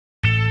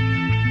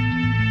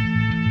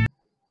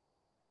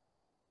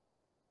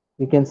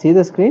You can see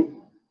the screen?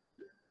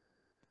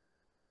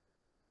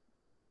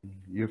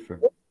 Yes, sir.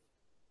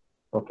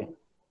 Okay.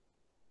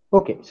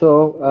 Okay.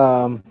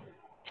 So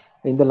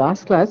in the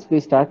last class, we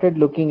started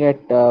looking at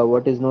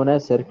what is known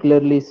as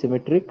circularly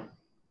symmetric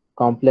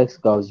complex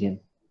Gaussian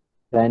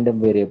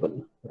random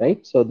variable,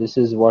 right? So this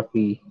is what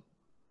we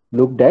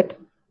looked at.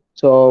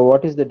 So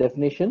what is the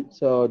definition?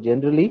 So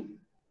generally,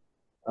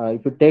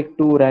 if you take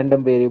two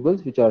random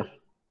variables which are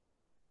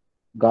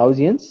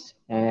Gaussians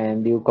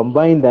and you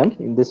combine them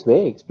in this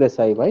way, x plus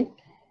iy,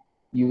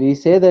 we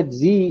say that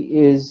z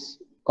is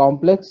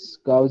complex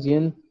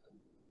Gaussian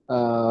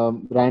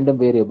random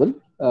variable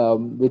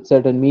with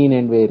certain mean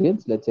and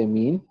variance, let's say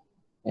mean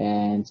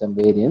and some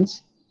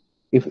variance.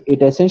 If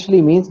it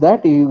essentially means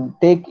that you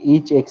take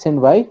each x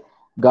and y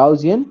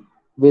Gaussian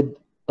with,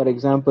 for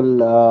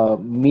example,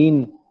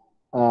 mean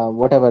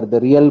whatever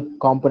the real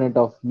component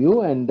of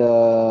mu and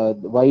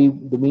y,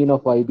 the mean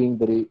of y being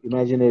the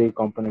imaginary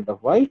component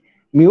of y,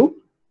 mu,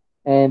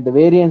 and the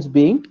variance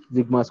being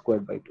sigma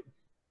squared by 2.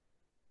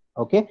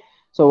 Okay,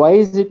 so why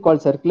is it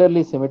called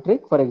circularly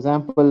symmetric? For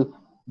example,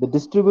 the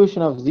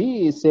distribution of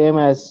z is same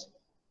as,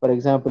 for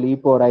example, e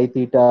power I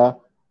theta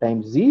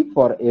times z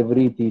for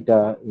every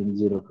theta in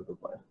 0 to 2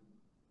 pi.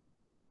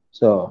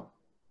 So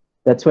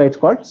that's why it's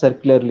called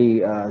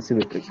circularly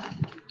symmetric.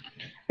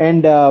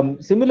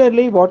 And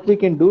similarly, what we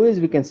can do is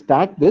we can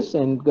stack this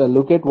and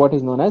look at what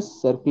is known as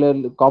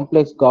circular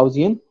complex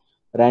Gaussian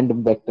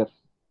random vector,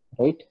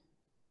 right?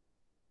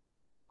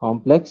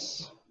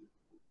 Complex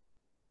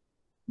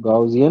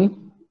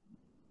Gaussian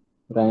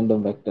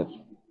random vector.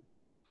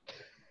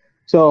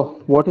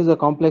 So what is a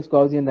complex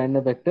Gaussian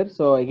random vector?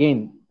 So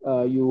again,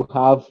 you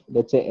have,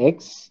 let's say,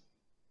 x,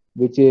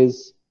 which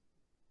is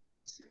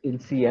in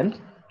Cn.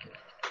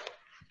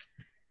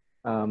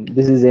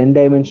 This is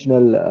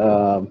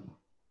n-dimensional.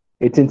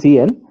 It's in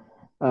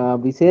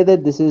Cn. We say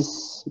that this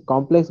is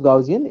complex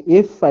Gaussian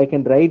if I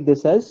can write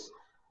this as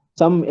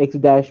some x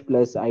dash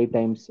plus I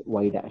times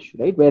y dash,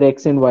 right? Where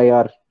x and y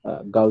are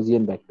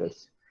Gaussian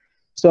vectors.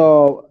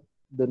 So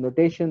the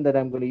notation that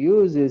I'm going to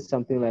use is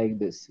something like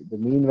this: the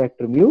mean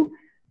vector mu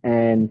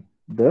and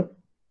the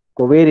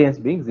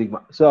covariance being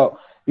sigma. So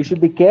you should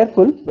be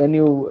careful when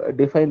you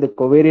define the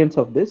covariance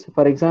of this.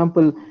 For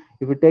example,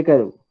 if you take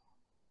a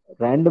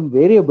random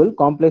variable,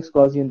 complex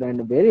Gaussian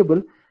random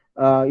variable,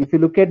 if you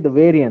look at the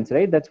variance,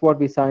 right, that's what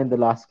we saw in the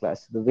last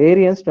class. The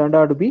variance turned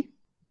out to be,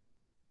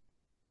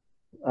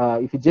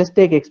 if you just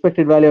take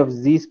expected value of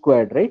z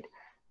squared, right,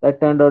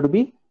 that turned out to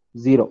be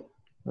 0,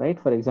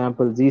 right? For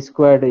example, z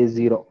squared is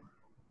 0.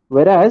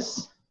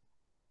 Whereas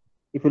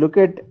if you look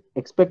at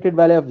expected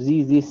value of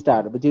z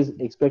star, which is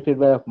expected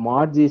value of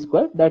mod z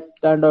squared, that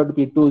turned out to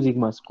be 2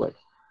 sigma squared,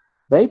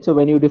 right? So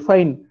when you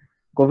define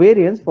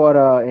covariance for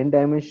a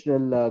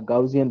n-dimensional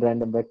Gaussian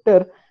random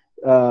vector,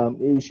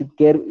 you should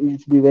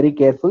be very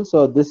careful.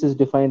 So this is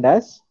defined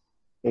as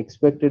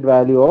expected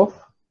value of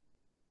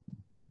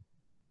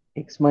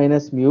x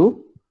minus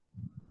mu.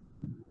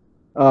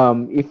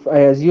 If I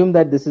assume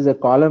that this is a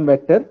column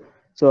vector,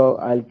 so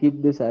I'll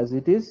keep this as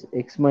it is,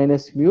 x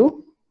minus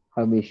mu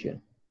Hermitian.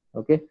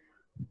 Okay,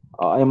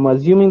 I'm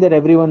assuming that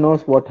everyone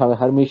knows what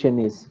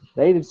Hermitian is,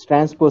 right? It's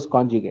transpose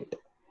conjugate.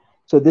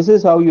 So this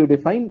is how you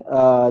define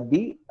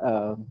the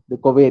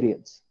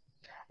covariance.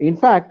 In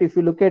fact, if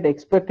you look at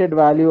expected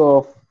value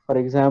of, for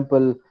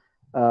example,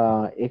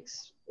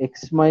 x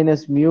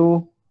minus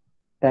mu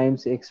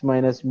times x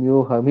minus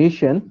mu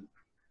Hermitian,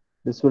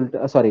 this will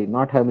sorry,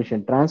 not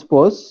Hermitian,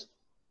 transpose.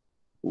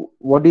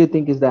 What do you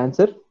think is the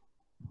answer?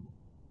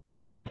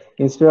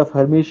 Instead of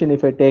Hermitian,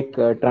 if I take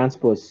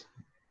transpose.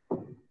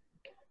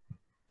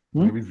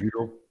 Maybe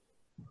 0.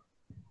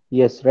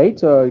 Yes, right.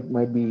 So it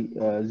might be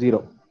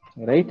 0,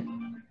 right?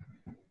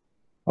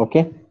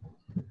 Okay.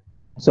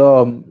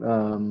 So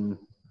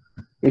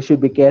you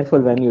should be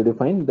careful when you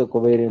define the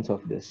covariance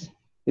of this.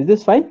 Is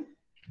this fine?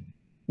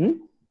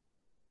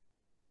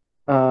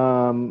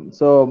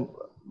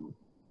 So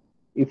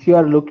if you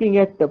are looking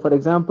at, for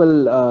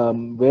example,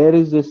 where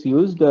is this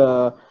used?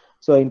 So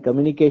in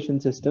communication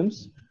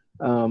systems,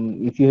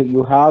 if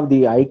you have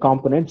the I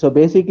component, so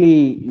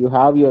basically you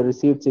have your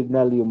received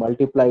signal, you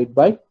multiply it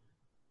by,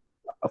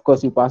 of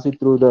course, you pass it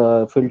through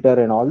the filter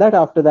and all that.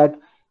 After that,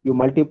 you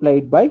multiply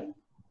it by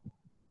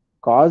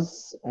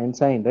cos and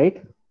sine,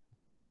 right?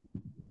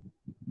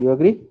 Do you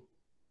agree?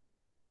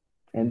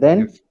 And then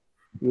Yes.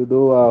 you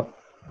do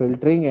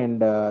filtering,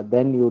 and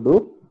then you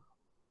do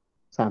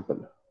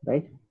sample,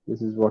 right?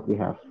 This is what we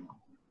have,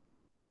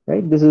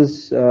 right? This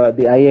is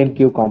the I and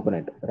Q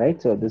component,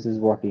 right? So this is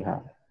what we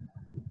have.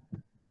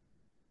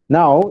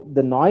 Now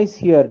the noise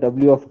here,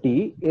 W of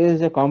t,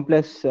 is a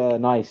complex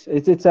noise.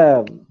 It's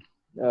a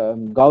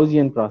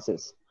Gaussian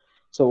process.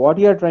 So what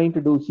you are trying to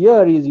do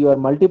here is you are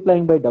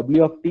multiplying by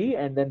W of t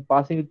and then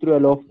passing it through a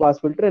low pass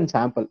filter and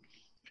sample.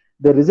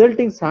 The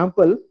resulting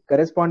sample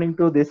corresponding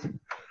to this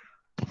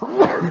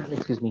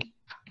excuse me,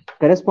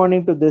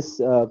 corresponding to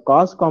this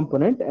cos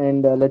component,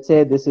 and let's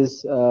say this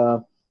is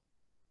let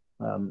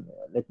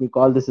me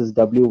call this is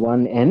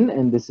W1n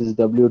and this is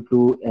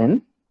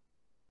W2n.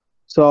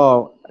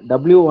 So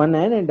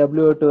W1n and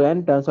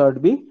W2n turns out to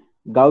be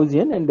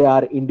Gaussian, and they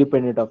are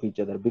independent of each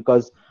other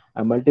because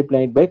I'm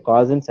multiplying by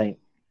cos and sine.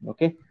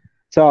 Okay,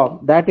 so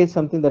that is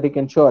something that you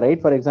can show,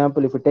 right? For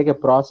example, if you take a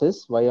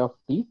process y of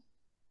t,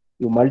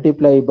 you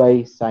multiply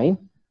by sine.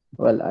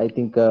 Well, I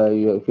think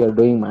if you are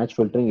doing match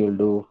filtering,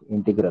 you'll do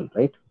integral,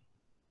 right?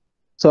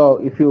 So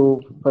if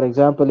you, for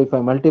example, if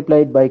I multiply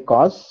it by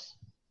cos,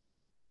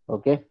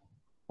 okay,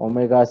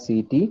 omega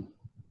ct,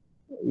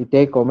 you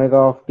take omega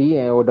of t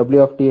or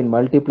w of t and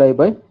multiply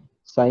by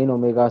sine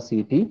omega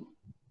ct,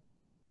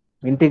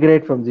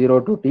 integrate from 0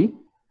 to t,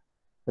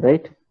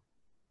 right?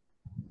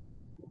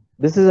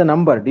 This is a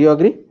number. Do you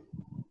agree?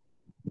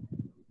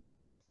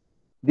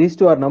 These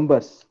two are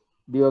numbers.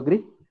 Do you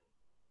agree?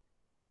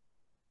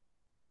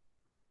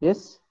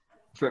 Yes?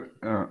 Sir,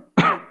 Yeah.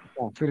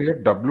 sir, here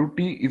WT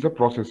is a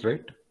process,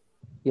 right?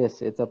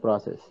 Yes, it's a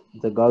process.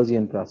 It's a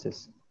Gaussian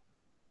process.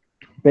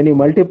 When you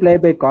multiply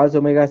by cos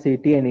omega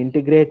ct and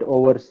integrate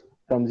over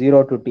from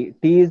 0 to t,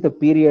 t is the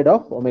period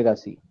of omega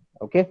c.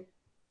 Okay?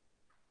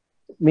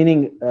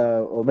 Meaning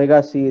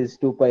omega c is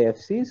 2 pi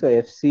fc. So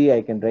fc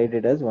I can write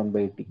it as 1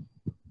 by t.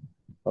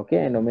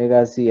 Okay? And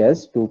omega c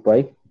as 2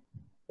 pi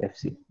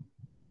fc.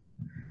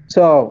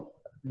 So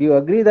do you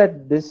agree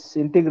that this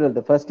integral,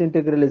 the first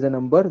integral is a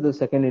number, the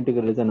second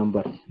integral is a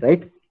number,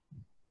 right? Do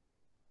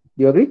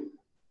you agree?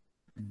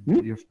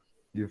 Yes,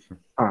 yes, sir.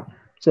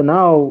 So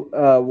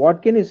now,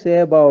 what can you say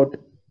about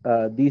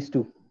these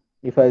two?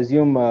 If I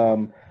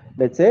assume,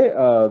 let's say,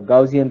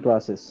 Gaussian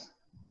process.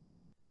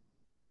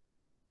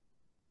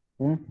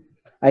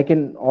 I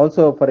can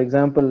also, for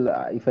example,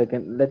 if I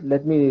can,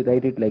 let me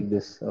write it like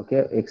this,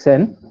 okay?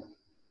 Xn,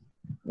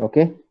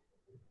 okay?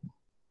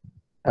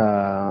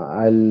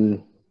 I'll,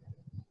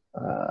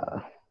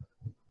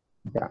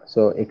 yeah,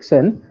 so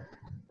Xn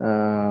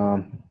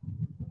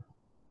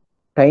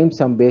times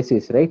some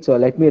basis, right? So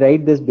let me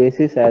write this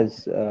basis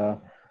as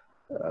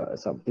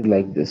something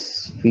like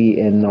this, phi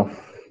n of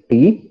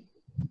t,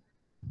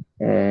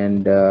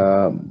 and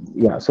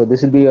yeah, so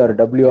this will be your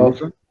w Hello, of,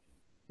 sir.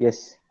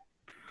 yes.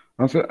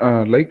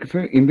 Sir, like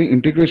sir, in the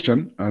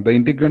integration, the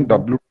integrand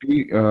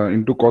WT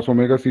into cos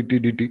omega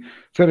ct dt.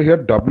 Sir, here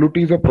WT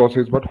is a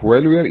process, but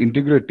while we are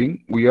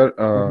integrating, we are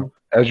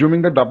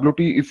assuming that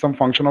WT is some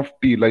function of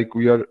t, like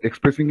we are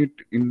expressing it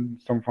in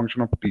some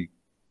function of t.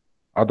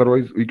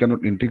 Otherwise, we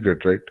cannot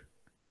integrate, right?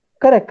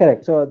 Correct,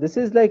 correct. So this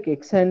is like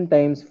xn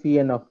times phi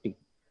n of t.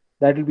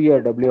 That will be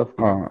your w of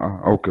t,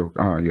 Okay,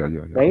 okay. Yeah, yeah,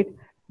 yeah. right?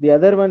 The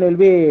other one will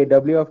be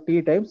w of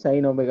t times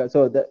sine omega.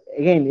 So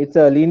again, it's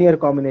a linear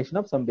combination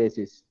of some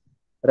basis,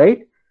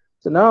 right?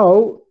 So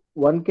now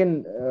one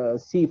can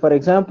see, for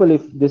example,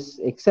 if this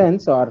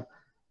xn's or,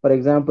 for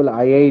example,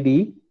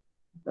 IID,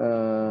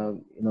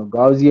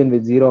 Gaussian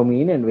with zero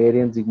mean and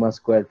variance sigma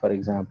squared, for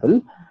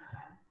example,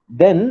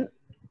 then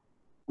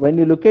when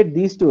you look at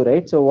these two,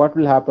 right? So what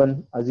will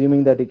happen,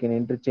 assuming that you can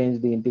interchange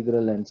the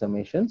integral and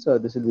summation? So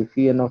this will be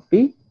phi n of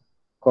t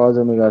cos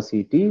omega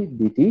ct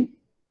dt,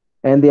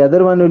 and the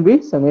other one will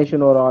be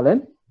summation over all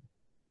n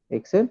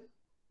xn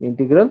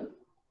integral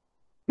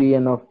phi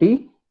n of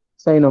t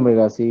sin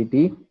omega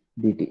ct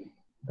dt,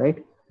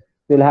 right?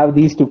 We'll have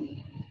these two.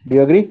 Do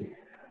you agree?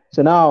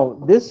 So now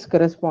this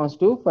corresponds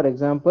to, for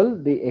example,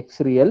 the x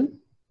real,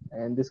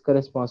 and this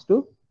corresponds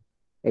to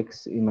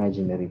x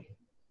imaginary.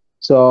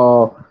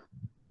 So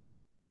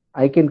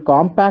I can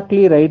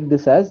compactly write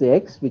this as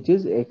x, which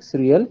is x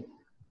real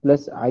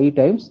plus I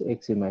times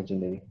x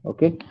imaginary.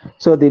 Okay.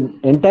 So the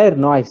entire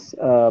noise,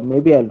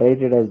 maybe I'll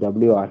write it as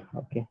WR.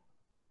 Okay.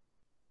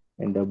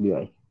 And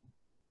WI.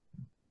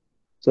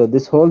 So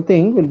this whole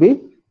thing will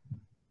be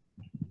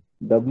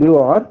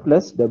WR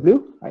plus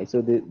WI.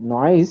 So the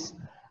noise,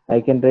 I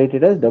can write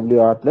it as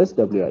WR plus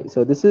WI.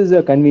 So this is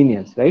a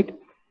convenience, right?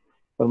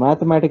 For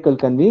mathematical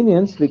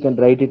convenience, we can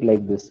write it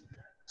like this.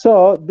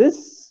 So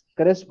this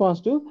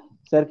corresponds to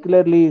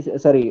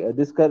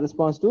this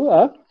corresponds to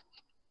a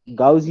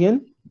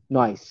Gaussian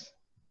noise,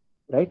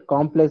 right?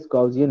 Complex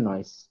Gaussian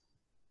noise.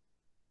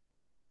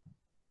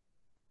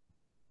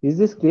 Is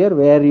this clear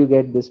where you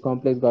get this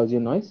complex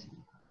Gaussian noise?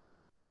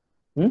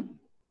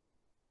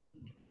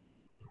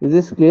 Is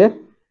this clear?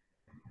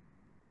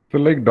 So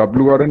like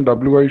WR and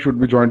WI should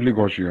be jointly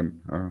Gaussian.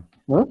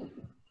 Huh?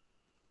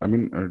 I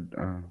mean,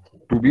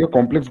 to be a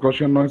complex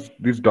Gaussian noise,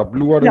 this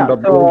WR and Yeah. So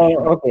WI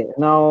should. okay,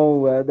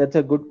 now that's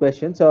a good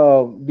question.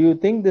 So do you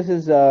think this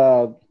is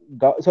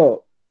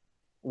so?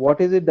 What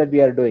is it that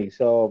we are doing?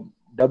 So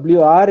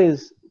WR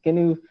is. Can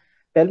you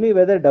tell me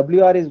whether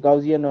WR is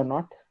Gaussian or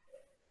not?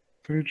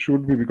 So it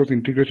should be because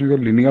integration is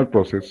a linear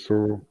process.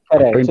 So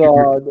after Correct. integrate,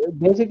 So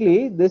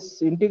basically,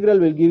 this integral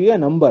will give you a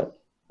number,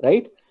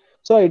 right?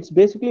 So it's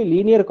basically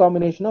linear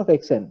combination of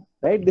xn,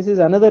 right? This is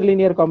another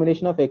linear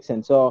combination of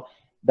xn. So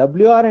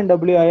WR and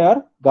WI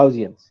are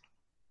Gaussians,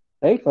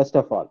 right? First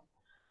of all,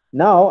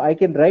 now I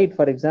can write,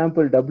 for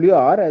example,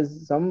 WR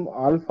as some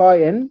alpha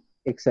n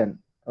xn.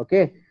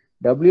 Okay,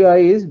 WI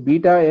is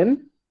beta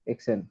n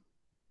xn.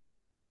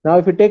 Now,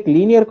 if you take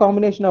linear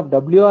combination of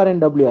WR and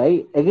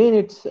WI, again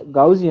it's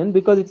Gaussian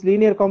because it's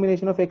linear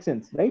combination of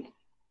xn's, right?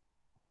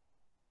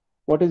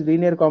 What is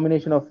linear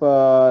combination of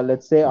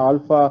let's say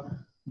alpha,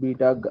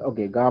 beta,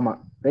 okay, gamma,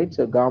 right?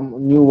 So gamma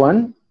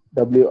nu1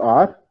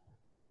 WR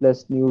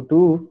plus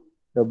nu2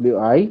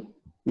 WI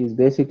is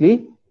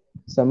basically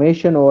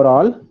summation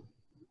overall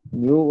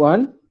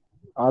nu1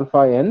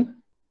 alpha n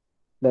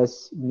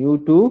plus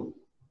nu2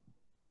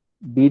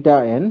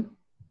 beta n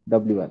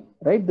W1,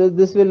 right?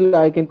 This will,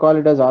 I can call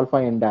it as alpha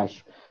n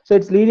dash. So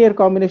it's linear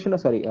combination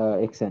of, sorry,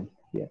 xn.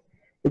 Yeah,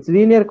 it's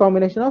linear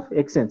combination of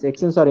xn's.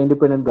 Xn's are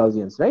independent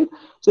Gaussians, right?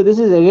 So this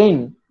is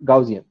again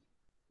Gaussian.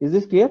 Is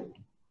this clear?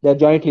 They are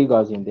jointly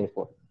Gaussian,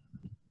 therefore.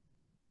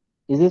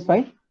 Is this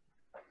fine?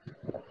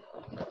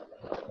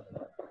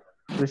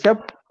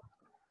 Rishabh,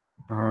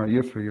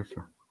 Yes, sir. Yes,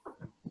 sir.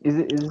 is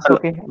this Hello,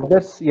 okay?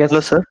 Yes, hello,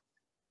 yes, sir.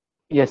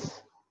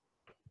 yes,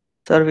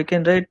 Sir, we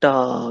can write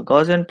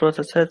Gaussian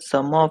process as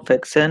sum of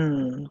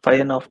xn phi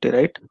n of t,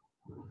 right?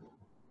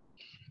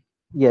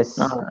 yes.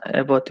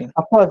 Above thing.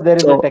 Of course, there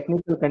is a So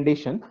technical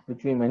condition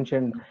which we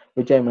mentioned,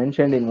 which I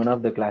mentioned in one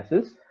of the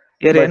classes,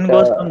 here but n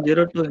goes from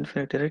 0 to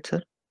infinity, right,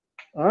 sir?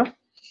 uh,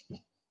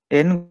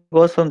 N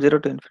goes from 0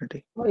 to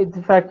infinity.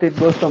 in fact, it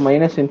goes from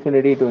minus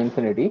infinity to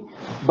infinity.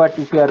 But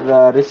if you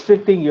are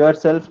restricting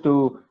yourself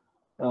to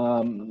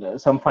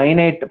some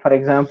finite, for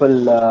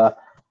example,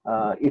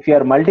 if you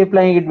are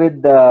multiplying it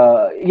with,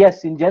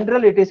 yes, in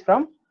general, it is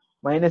from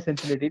minus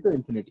infinity to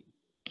infinity.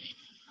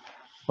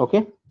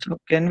 Okay. So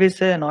can we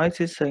say noise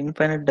is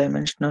infinite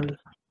dimensional?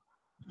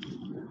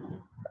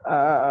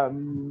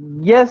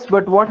 Yes,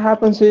 but what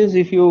happens is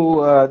if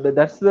you,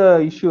 that's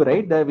the issue,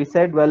 right? That we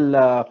said,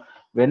 well,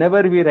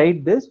 whenever we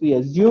write this, we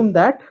assume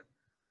that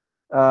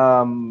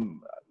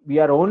we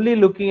are only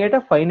looking at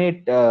a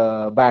finite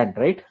band,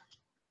 right?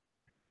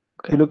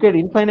 If Okay. you look at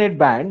infinite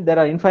band, there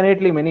are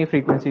infinitely many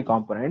frequency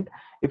component.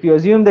 If you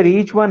assume that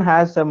each one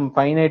has some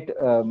finite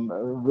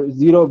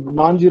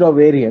non-zero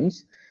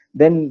variance,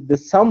 then the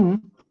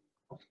sum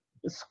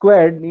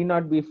squared need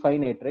not be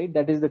finite, right?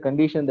 That is the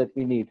condition that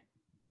we need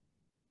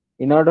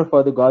in order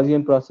for the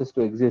Gaussian process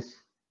to exist.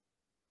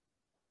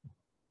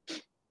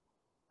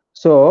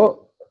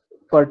 So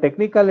for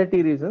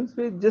technicality reasons,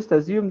 we just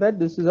assume that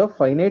this is a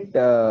finite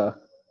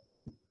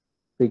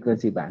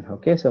frequency band.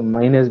 Okay, so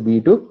minus b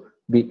to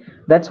b.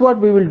 That's what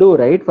we will do,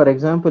 right? For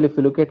example, if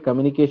you look at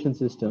communication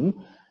system,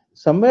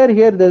 somewhere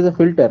here there's a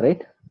filter,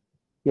 right?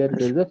 Here Yes.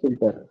 there's a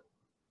filter,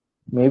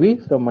 maybe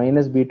from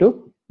minus b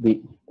to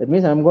b. That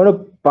means I'm going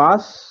to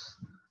pass.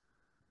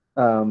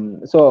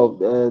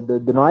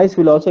 The noise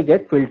will also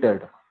get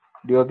filtered.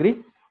 Do you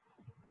agree?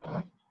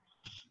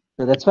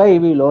 So that's why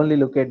we will only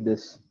look at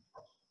this.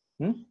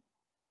 Hmm?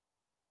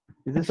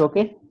 Is this Yes.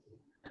 okay?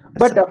 Yes,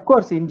 But sir. of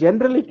course, in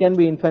general, it can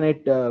be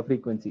infinite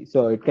frequency.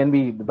 So it can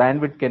be, the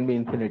bandwidth can be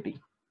infinity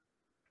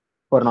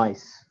for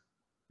noise.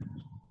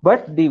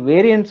 But the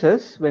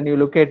variances, when you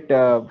look at,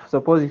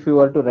 suppose if you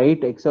were to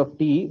write x of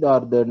t or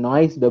the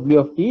noise w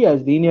of t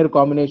as linear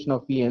combination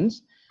of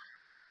pns,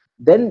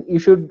 then you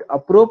should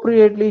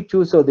appropriately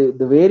choose. So the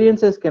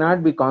variances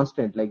cannot be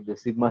constant like the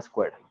sigma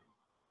squared.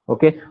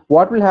 Okay,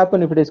 what will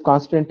happen if it is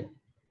constant?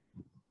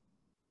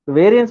 The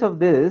variance of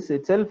this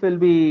itself will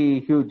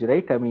be huge,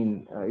 right? I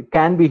mean, it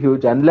can be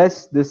huge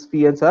unless these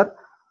pns are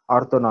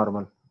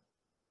orthonormal,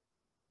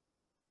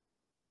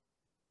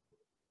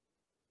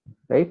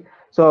 right?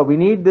 So we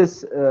need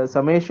this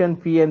summation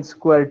phi n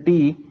square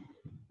t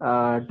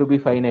to be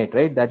finite,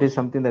 right? That is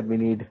something that we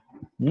need.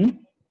 Hmm?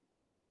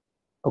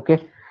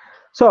 Okay.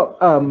 So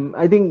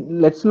I think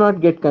let's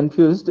not get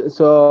confused.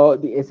 So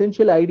the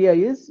essential idea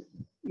is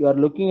you are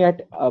looking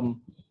at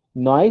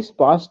noise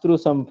passed through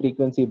some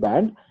frequency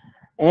band,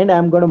 and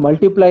I'm going to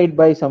multiply it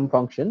by some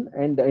function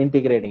and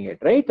integrating it,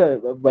 right?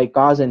 By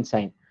cos and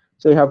sine.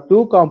 So you have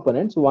two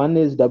components. One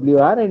is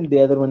WR and the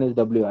other one is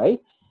WI.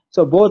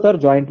 So both are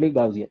jointly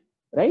Gaussian,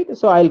 right?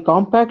 So I'll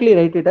compactly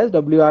write it as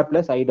WR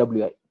plus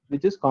IWI,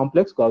 which is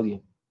complex Gaussian,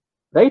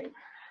 right?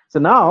 So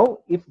now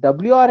if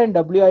WR and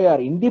WI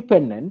are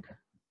independent,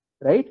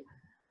 right,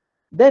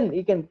 then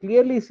you can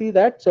clearly see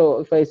that. So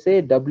if I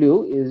say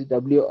W is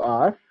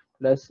WR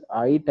plus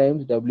I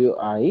times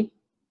WI,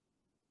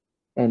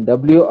 and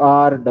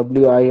WR,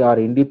 WI are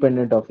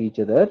independent of each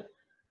other,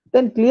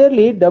 then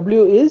clearly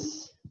W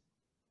is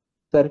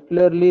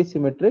circularly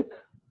symmetric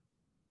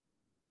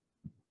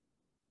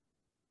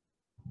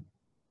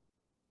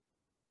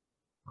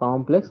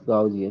complex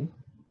Gaussian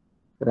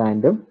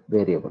random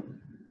variable.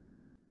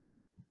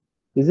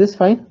 Is this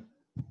fine?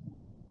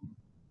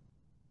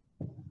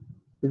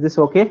 Is this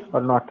okay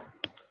or not?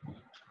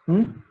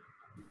 Hmm?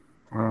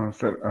 How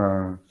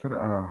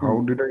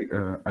did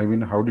I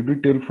mean, how did we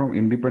tell from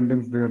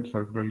independence they are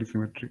circularly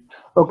symmetric?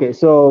 Okay,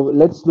 so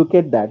let's look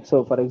at that.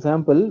 So for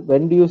example,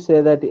 when do you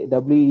say that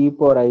W e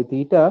power I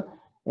theta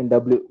and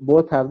W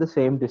both have the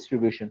same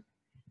distribution?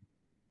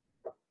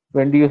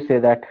 When do you say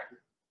that?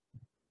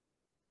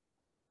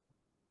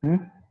 Hmm?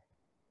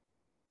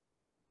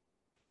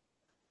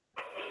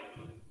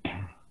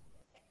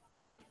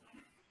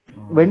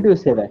 When do you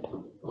say that?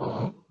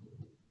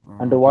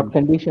 Under So, what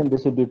condition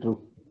this would be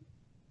true?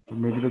 so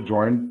maybe the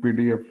joint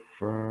PDF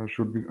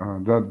should be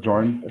the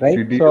joint right?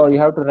 CDS. So you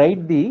have to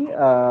write the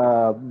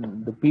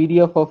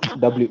PDF of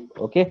W.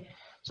 Okay,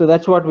 so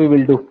that's what we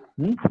will do.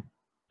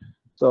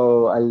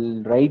 So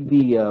I'll write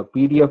the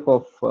PDF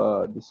of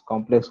this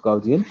complex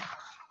Gaussian,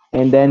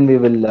 and then we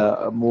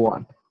will move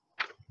on.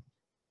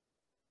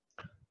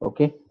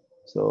 Okay,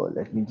 so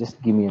let me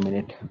just give me a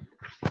minute.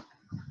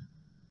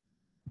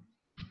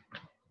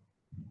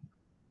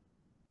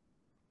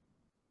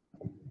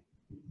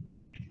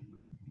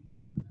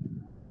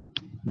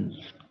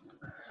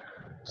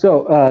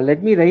 So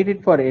let me write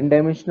it for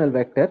n-dimensional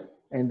vector,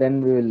 and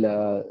then we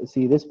will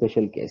see the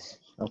special case.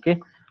 Okay,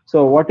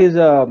 so what is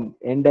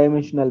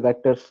n-dimensional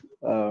vector?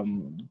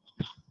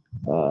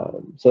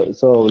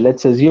 So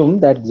let's assume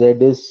that Z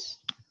is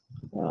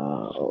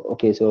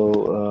okay.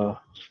 So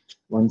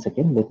one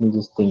second, let me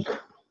just think.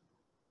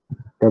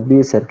 W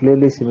is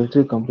circularly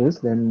symmetric complex,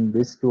 then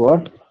this two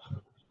are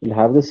will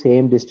have the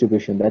same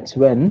distribution. That's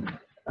when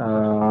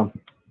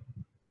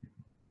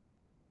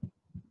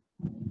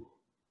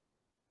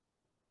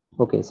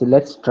okay, so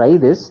let's try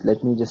this.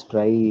 Let me just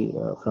try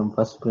from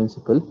first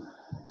principle.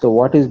 So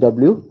what is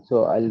W?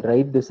 So I'll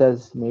write this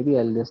as, maybe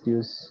I'll just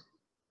use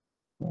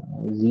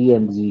Z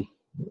and Z.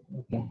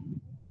 Okay,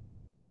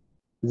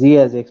 Z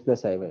as X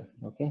plus IY.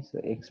 Okay, so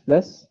X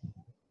plus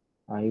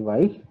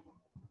IY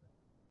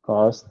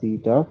cos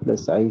theta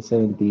plus I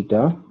sin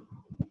theta.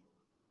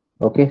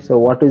 Okay, so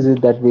what is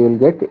it that we will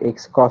get?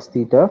 X cos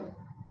theta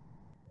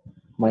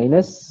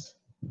minus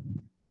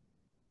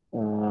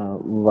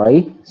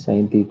y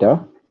sin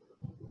theta.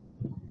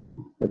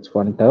 That's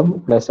one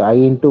term, plus I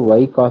into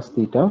y cos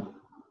theta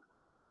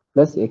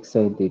plus x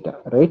sin theta,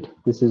 right?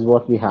 This is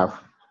what we have.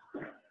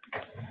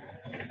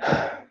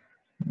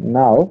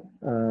 Now,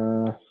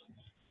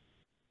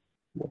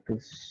 what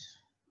is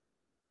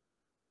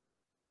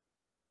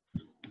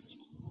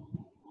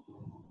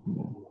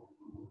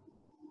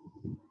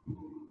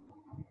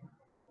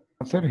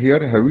Sir,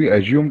 here have we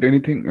assumed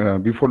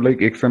anything before,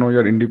 like X and Y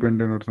are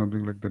independent or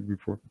something like that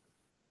before?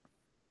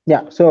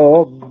 yeah?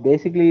 So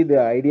basically, the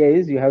idea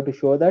is you have to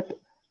show that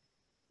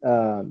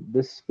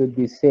this will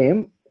be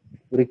same,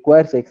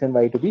 requires x and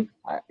y to be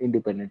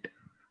independent.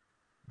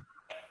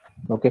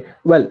 Okay.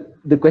 Well,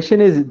 the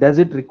question is, does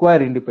it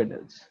require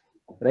independence,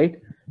 right?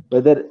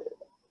 Whether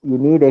you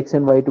need x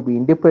and y to be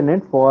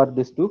independent for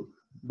this to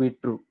be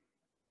true,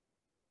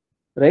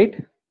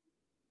 right?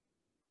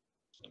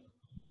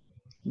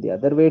 The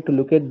other way to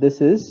look at this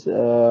is,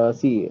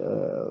 see,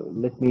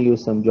 let me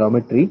use some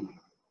geometry.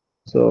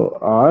 So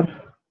R.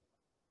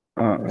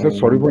 Sir,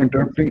 sorry for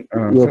interrupting.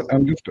 Yes. Sir,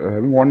 I'm just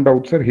having one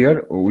doubt, sir.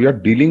 Here we are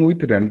dealing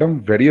with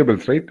random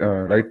variables, right?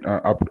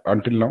 Up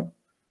until now,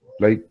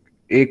 like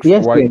X,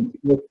 Yes. Y,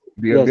 Yes.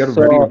 they Yes. are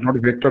So variables, not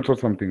vectors or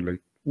something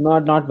like.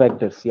 not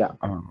vectors. Yeah.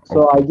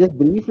 So Okay. I just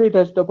briefly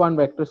touched upon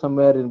vector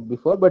somewhere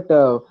before, but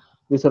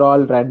these are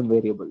all random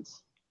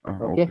variables.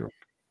 Okay. Okay.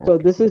 So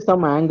Okay. this is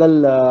some angle.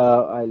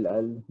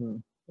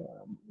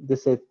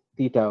 This is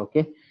theta.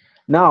 Okay.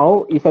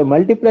 Now, if I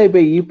multiply by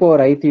e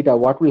power I theta,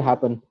 what will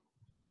happen?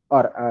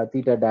 Or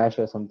theta dash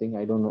or something.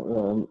 I don't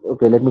know.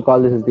 Okay, let me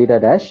call this as theta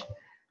dash.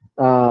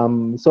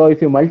 So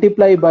if you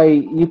multiply by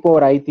e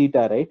power I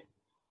theta, right?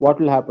 What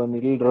will happen?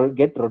 It will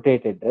get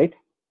rotated, right?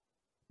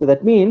 So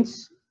that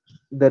means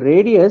the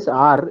radius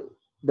r,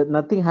 that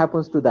nothing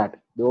happens to that.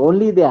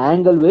 Only the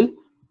angle will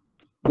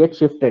get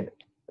shifted,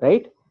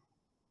 right?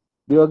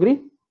 Do you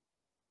agree?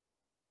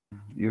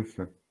 Yes,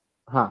 sir.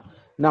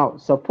 Now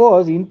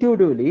suppose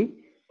intuitively,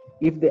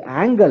 if the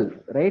angle,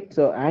 right?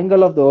 So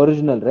angle of the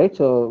original, right?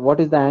 So what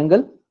is the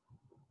angle?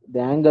 The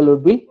angle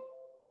would be,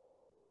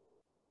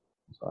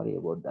 sorry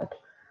about that,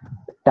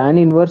 tan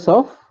inverse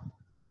of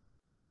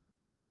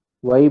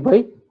y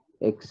by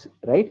x,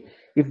 right?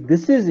 If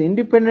this is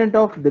independent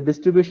of the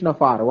distribution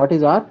of r, what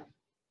is r?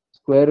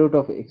 Square root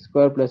of x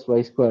square plus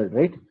y squared,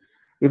 right?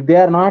 If they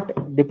are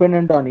not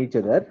dependent on each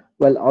other,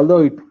 well, although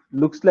it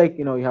looks like,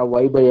 you have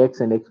y by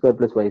x and x squared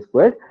plus y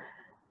squared,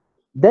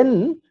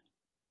 then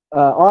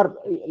or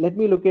let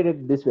me look at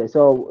it this way.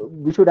 So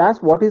we should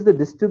ask, what is the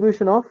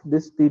distribution of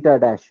this theta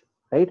dash,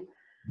 right?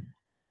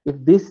 If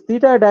this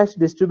theta dash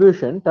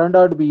distribution turned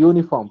out to be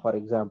uniform, for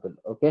example,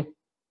 okay,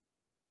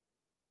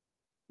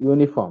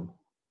 uniform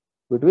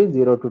between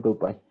 0 to 2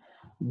 pi,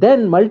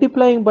 then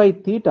multiplying by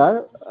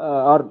theta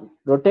or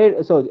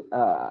rotate, so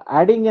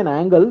adding an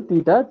angle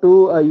theta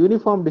to a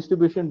uniform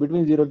distribution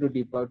between 0 to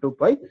 2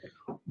 pi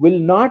will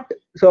not,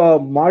 so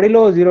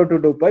modulo 0 to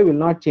 2 pi will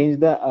not change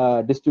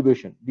the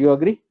distribution. Do you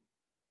agree?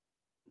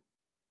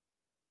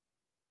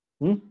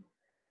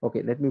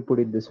 Okay, let me put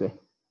it this way.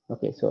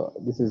 Okay, so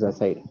this is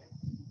aside.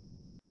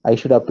 I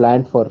should have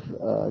planned for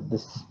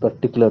this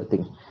particular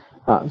thing.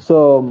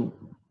 So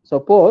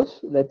suppose,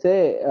 let's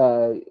say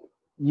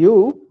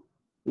U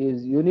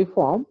is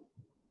uniform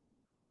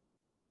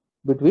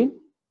between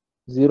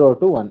 0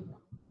 to 1.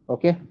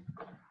 Okay,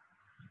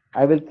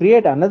 I will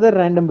create another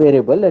random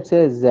variable, let's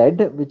say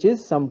Z, which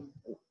is some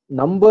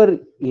number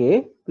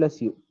A plus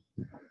U.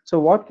 So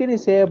what can you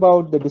say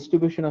about the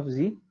distribution of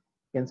Z?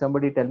 Can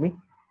somebody tell me?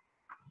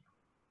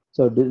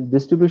 So the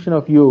distribution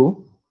of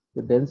U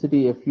The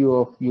density Fu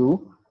of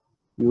u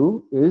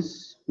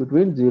is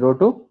between 0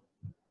 to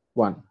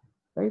 1,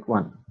 right?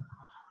 1.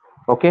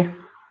 Okay.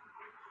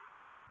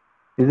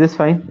 Is this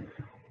fine?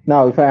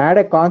 Now, if I add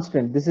a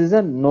constant, this is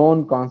a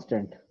known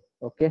constant.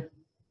 Okay.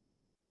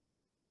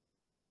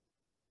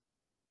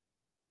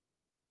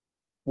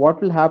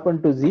 What will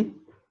happen to Z?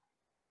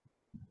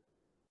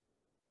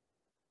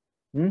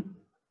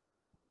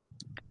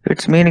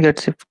 Its mean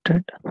gets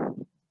shifted.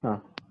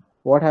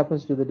 What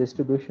happens to the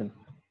distribution?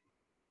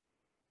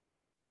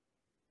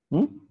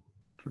 So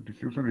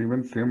distribution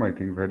remains same, I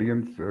think.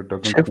 Variance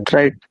doesn't change. Shift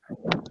right.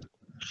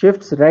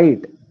 Shifts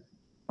right.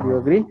 Do you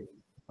agree?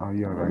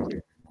 Yeah,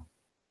 right.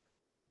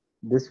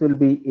 This will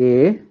be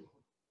A,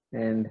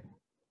 and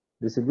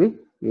this will be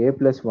A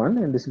plus 1,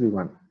 and this will be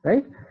 1,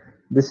 right?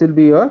 This will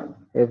be your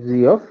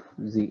Fz of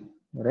Z,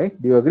 right?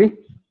 Do you agree?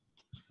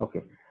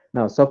 Okay.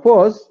 Now,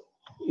 suppose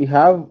you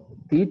have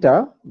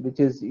theta, which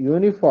is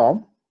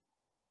uniform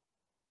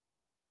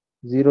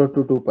 0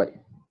 to 2 pi.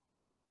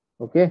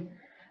 Okay.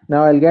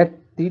 Now, I'll get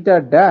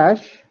theta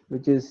dash,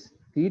 which is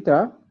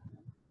theta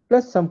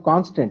plus some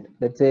constant,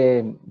 let's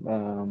say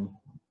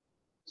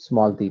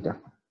small theta.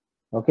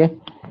 Okay.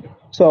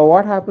 So,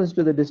 what happens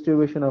to the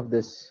distribution of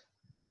this?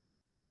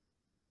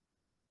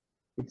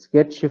 It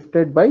gets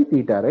shifted by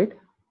theta, right?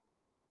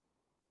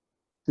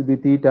 To be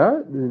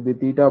theta, this will be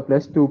theta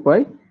plus 2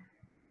 pi,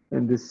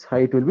 and this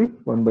height will be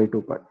 1 by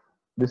 2 pi.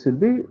 This will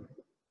be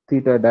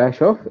theta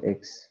dash of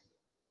x.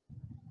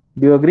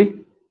 Do you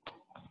agree?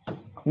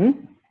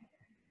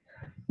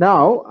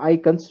 Now I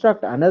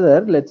construct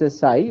another, let's say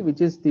psi,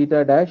 which is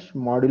theta dash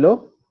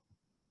modulo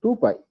 2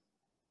 pi.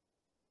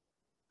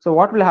 So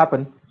what will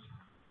happen?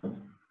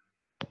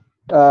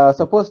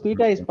 Suppose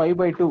theta is pi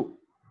by 2,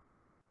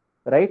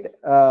 right?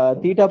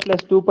 Theta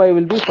plus 2 pi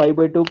will be pi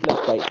by 2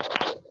 plus pi,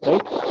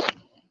 right?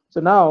 So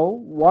now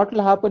what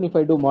will happen if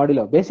I do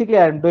modulo? Basically,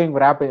 I am doing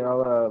wrapping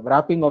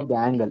of the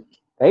angle,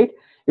 right?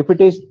 If it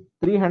is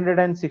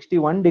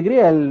 361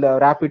 degree, I'll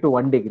wrap it to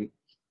 1 degree.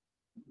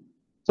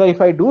 So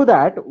if I do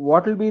that,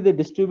 what will be the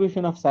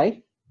distribution of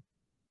psi?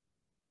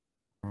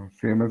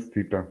 Same as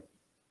theta.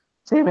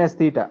 Same as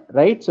theta,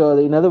 right? So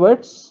in other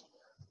words,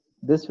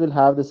 this will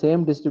have the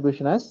same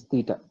distribution as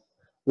theta,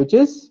 which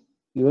is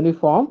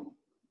uniform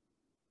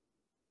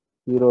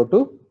 0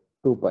 to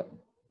 2 pi.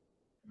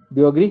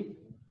 Do you agree?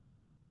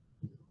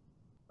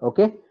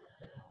 Okay.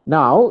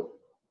 Now,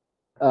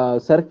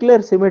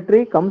 circular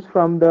symmetry comes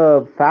from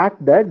the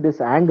fact that this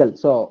angle.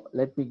 So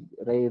let me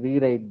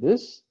rewrite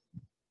this.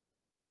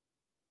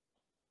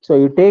 So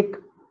you take,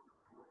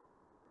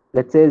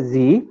 let's say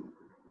Z,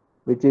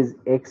 which is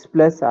x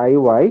plus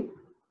iy,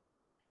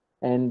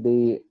 and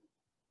the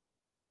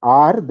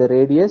r, the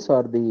radius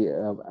or the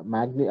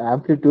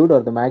amplitude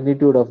or the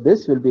magnitude of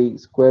this will be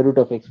square root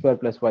of x square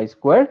plus y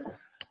square,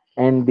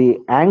 and the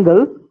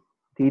angle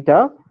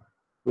theta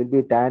will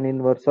be tan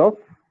inverse of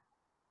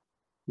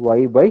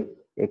y by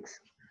x.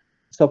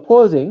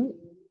 Supposing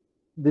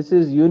this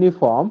is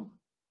uniform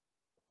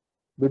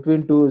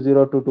between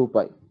 0 to 2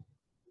 pi.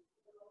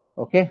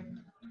 Okay,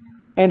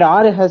 and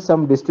r has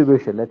some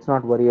distribution, let's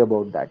not worry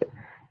about that.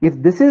 If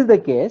this is the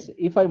case,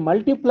 if I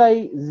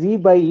multiply z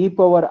by e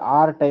power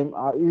r time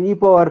e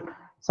power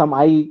some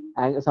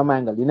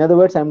angle, in other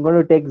words, I'm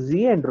going to take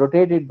z and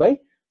rotate it by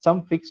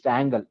some fixed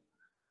angle,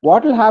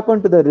 what will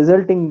happen to the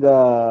resulting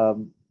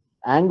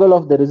angle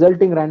of the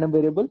resulting random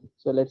variable?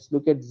 So let's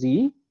look at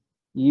z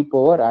e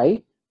power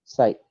I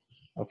psi.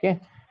 Okay,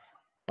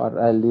 or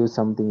I'll use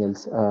something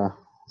else,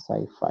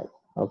 psi phi.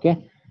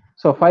 Okay,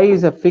 so phi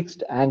is a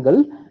fixed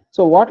angle.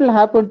 So what will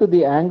happen to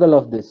the angle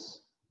of this?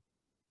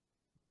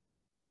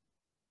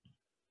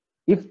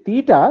 If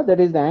theta, that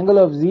is the angle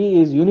of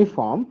z, is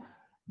uniform,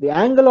 the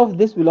angle of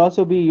this will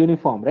also be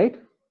uniform, right?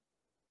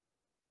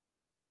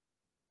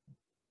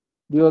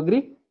 Do you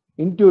agree?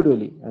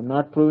 Intuitively, I'm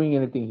not proving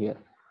anything here.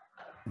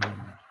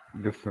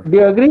 Yes, sir. Do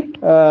you agree?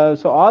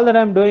 So all that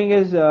I'm doing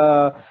is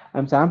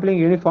I'm sampling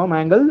uniform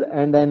angle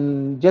and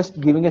then just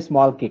giving a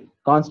small kick,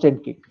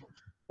 constant kick,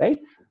 right?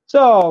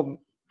 So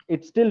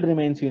it still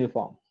remains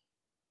uniform.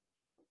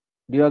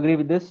 Do you agree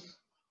with this?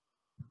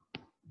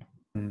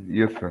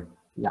 Yes, sir.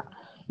 Yeah.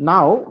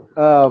 Now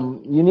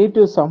you need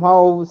to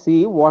somehow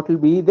see what will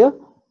be the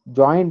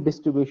joint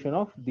distribution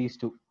of these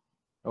two.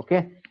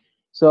 Okay.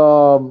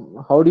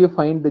 So how do you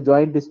find the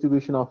joint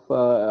distribution of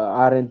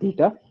r and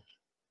theta?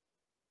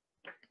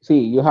 See,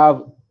 you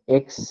have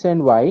x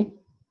and y,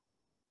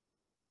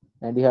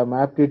 and you have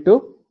mapped it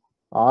to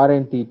r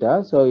and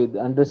theta. So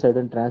under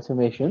certain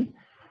transformation,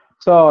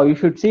 so you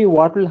should see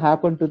what will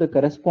happen to the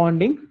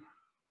corresponding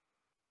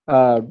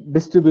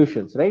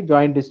distributions, right?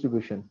 Joint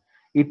distribution.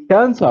 It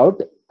turns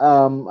out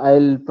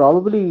I'll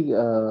probably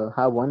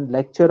have one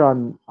lecture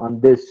on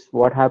this.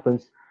 What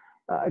happens?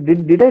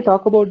 Did I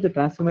talk about the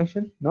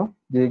transformation? No,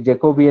 the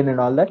Jacobian and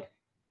all that.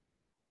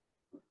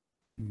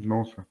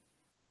 No, sir.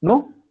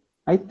 No,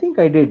 I think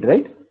I did,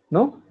 right?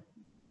 No.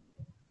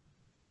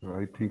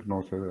 I think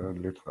no, sir.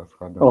 Let's ask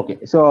Adam.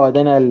 Okay, so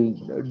then I'll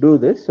do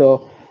this.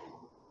 So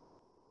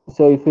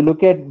if you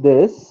look at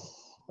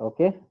this,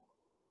 okay,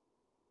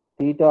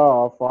 theta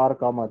of r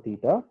comma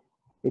theta,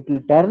 it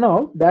will turn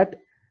out that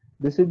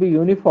this will be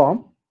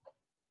uniform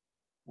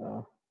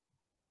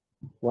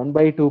 1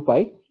 by 2 pi.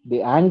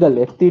 The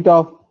angle f theta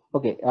of,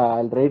 okay,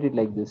 I'll write it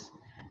like this.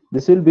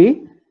 This will be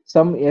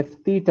some f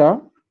theta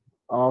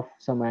of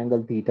some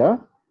angle theta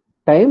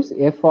times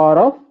fr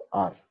of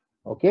r.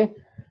 Okay,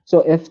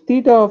 so f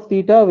theta of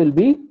theta will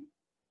be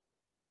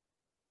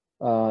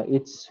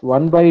it's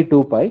 1 by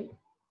 2 pi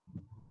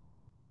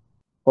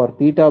for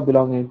theta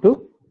belonging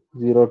to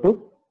 0 to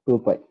 2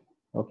 pi.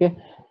 Okay,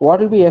 what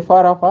will be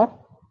fr of r?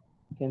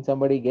 Can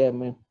somebody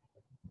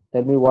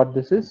tell me what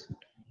this is?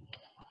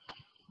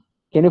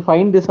 Can you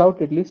find this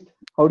out at least?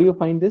 How do you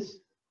find this?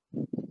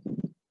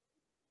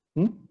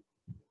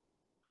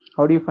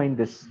 How do you find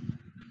this?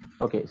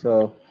 Okay,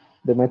 so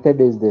the method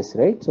is this,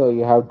 right? So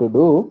you have to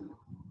do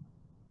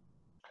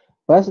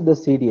first the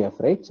CDF,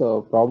 right?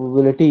 So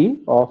probability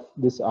of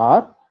this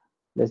r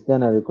less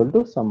than or equal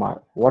to some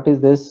r. What is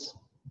this?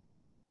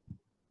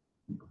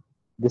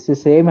 This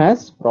is same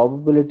as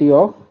probability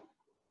of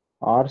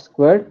r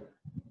squared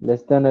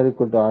less than or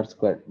equal to r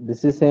squared.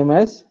 This is same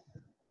as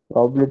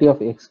probability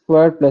of x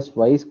squared plus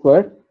y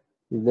squared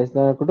is less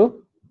than or equal to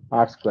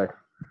r squared.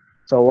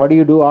 So what do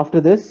you do after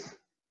this?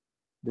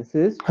 This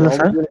is Hello, sir.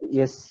 probability.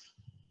 Yes.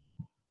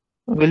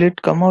 Will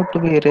it come out to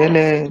be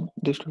Rayleigh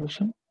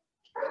distribution?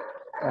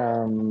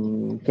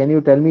 Can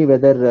you tell me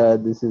whether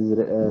this is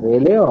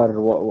Rayleigh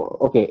or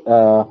okay?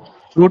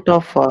 Root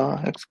of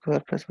x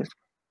square plus y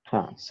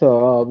square.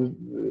 So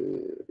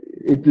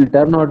it will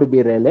turn out to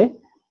be Rayleigh,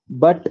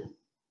 but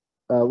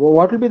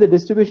what will be the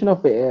distribution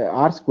of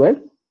r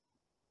squared?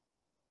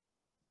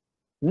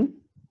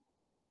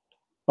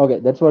 Okay,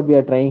 that's what we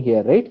are trying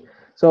here, right?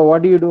 So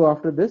what do you do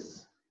after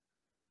this?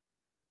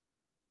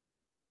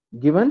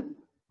 Given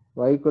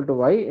y equal to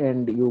y,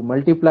 and you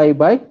multiply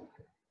by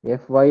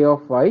fy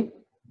of y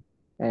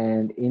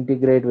and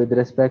integrate with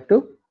respect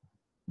to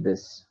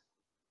this.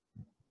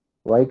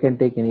 Y can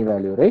take any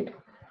value, right?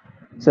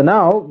 So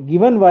now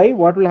given y,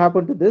 what will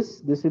happen to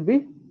this? This will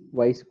be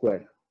y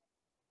squared.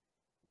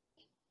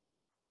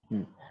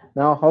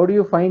 Now how do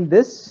you find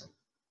this?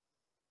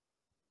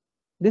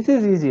 This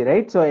is easy,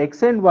 right? So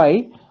x and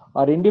y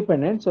are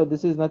independent, so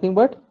this is nothing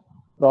but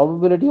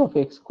probability of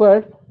x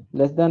squared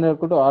less than or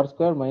equal to r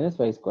squared minus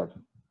y squared.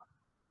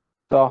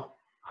 So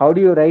how do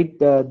you write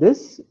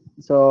this?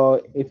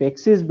 So if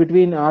x is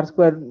between r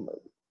squared,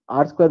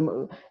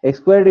 x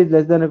squared is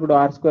less than or equal to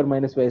r squared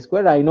minus y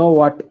squared, I know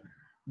what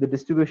the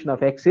distribution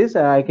of x is.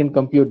 I can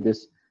compute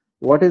this.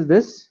 What is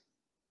this?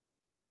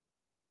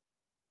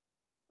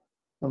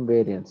 Some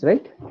variance,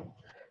 right?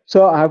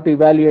 So I have to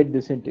evaluate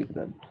this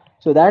integral.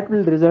 So that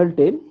will result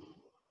in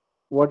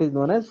what is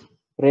known as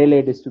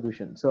Rayleigh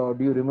distribution. So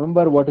do you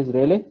remember what is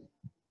Rayleigh?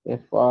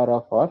 Fr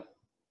of r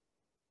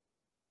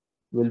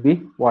will be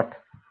what?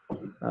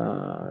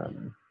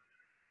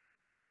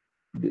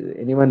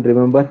 Anyone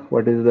remember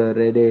what is the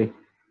Rayleigh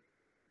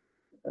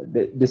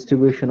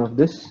distribution of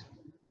this?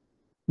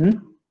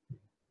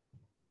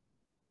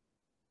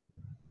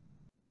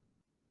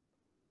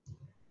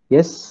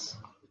 Yes.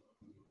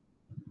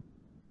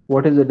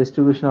 What is the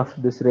distribution of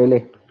this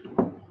Rayleigh?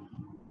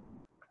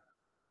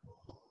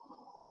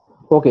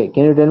 Okay,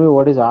 can you tell me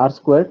what is r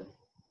squared?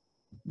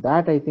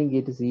 That I think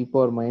it is e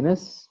power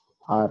minus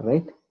r,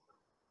 right?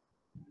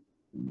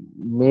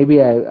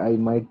 Maybe I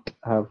might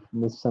have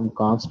missed some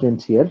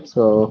constants here.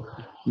 So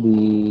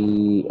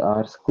the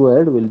r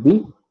squared will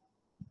be,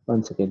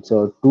 one second,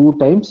 so 2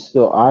 times,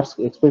 so r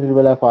expected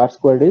value of r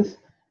squared is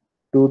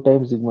 2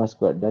 times sigma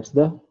squared. That's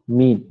the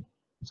mean.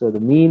 So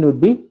the mean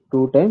would be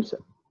 2 times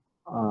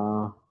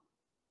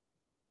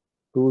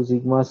 2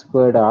 sigma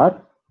squared r.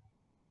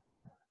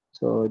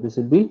 So this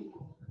will be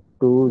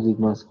 2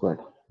 sigma squared.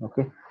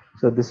 Okay,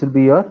 so this will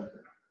be your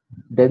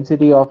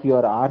density of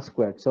your r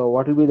squared. So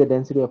what will be the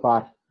density of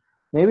r?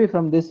 Maybe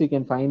from this you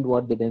can find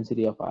what the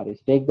density of r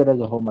is. Take that as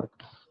a homework.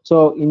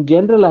 So in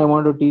general, I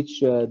want to teach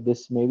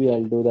this. Maybe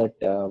I'll do that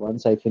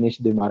once I finish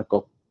the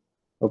Markov.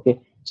 Okay.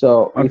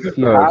 So if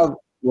you have,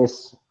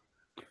 yes.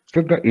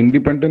 So the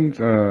independence,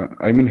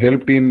 I mean,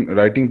 helped in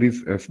writing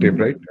this step,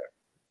 right?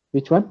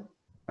 Which one?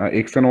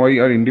 X and Y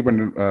are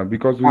independent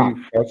because we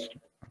first.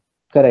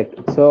 Correct.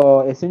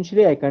 So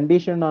essentially, I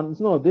conditioned on,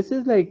 no, this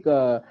is like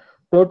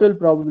total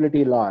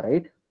probability law,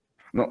 right?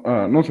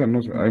 No, no, sir,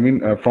 no, sir. I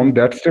mean, from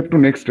that step to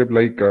next step,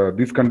 like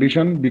this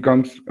condition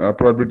becomes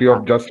probability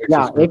of just X.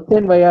 Yeah, X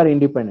and Y are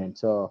independent.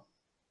 So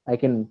I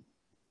can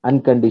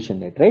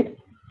uncondition it, right?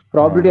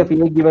 Probability of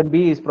A given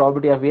B is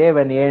probability of A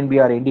when A and B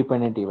are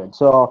independent events.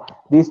 So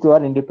these two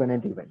are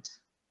independent events,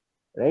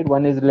 right?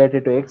 One is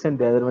related to X and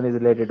the other one is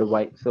related to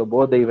Y. So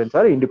both the events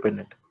are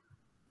independent.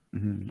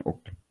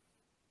 Okay.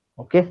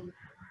 Okay.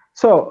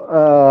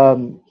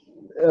 So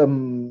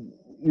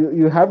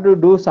you have to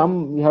do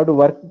some, you have to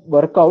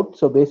work out.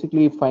 So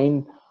basically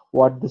find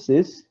what this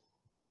is.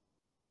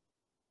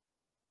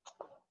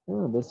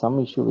 Oh, there's some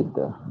issue with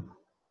the.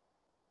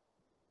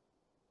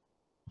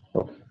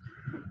 Okay.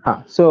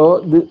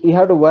 So you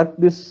have to work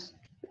the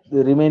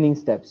remaining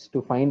steps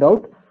to find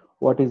out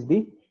what is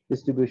the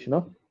distribution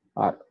of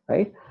R,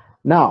 right?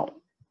 Now,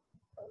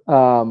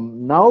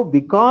 now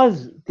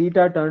because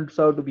theta turns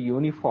out to be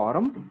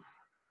uniform,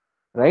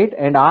 right,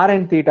 and r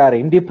and theta are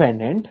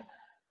independent,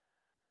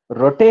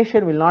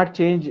 rotation will not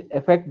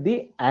affect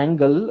the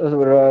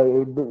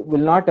angle, will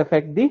not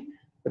affect the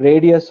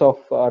radius of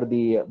or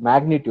the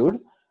magnitude.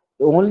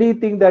 The only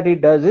thing that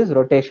it does is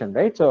rotation,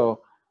 right?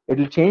 So it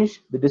will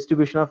change the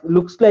distribution of,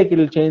 looks like it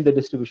will change the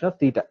distribution of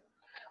theta.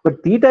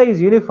 But theta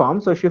is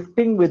uniform, so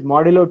shifting with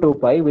modulo 2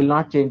 pi will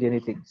not change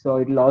anything. So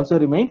it will also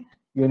remain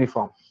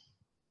uniform.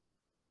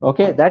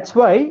 Okay, that's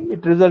why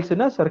it results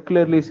in a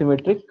circularly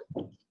symmetric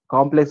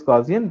complex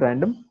Gaussian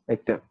random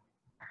vector.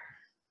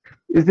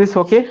 Is this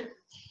okay?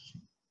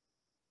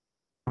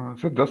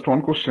 So just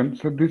one question.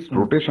 So this Hmm.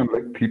 rotation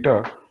like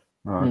theta,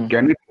 Hmm.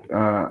 can it,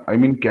 I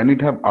mean, can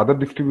it have other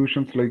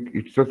distributions like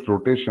it's just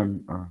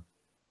rotation?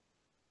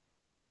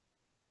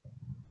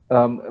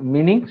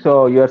 Meaning,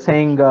 so you're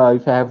saying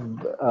if I have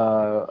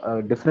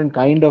a different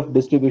kind of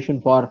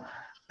distribution for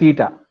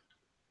theta,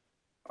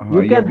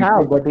 you Yeah, can because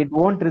have, but it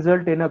won't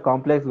result in a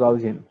complex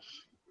Gaussian,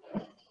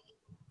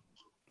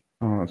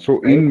 so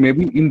right? in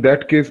maybe in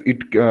that case, it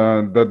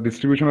the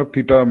distribution of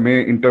theta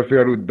may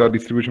interfere with the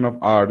distribution of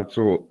r,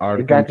 so r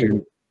can Exactly.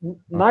 change.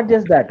 Not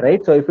just Okay. that,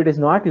 right? So if it is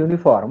not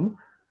uniform,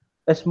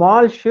 a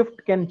small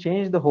shift can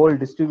change the whole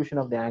distribution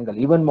of the angle,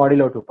 even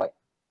modulo 2 pi,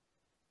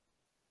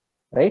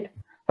 right?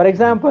 For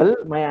example,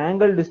 my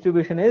angle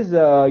distribution is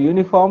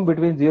uniform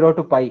between 0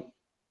 to pi,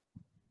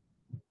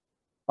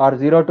 or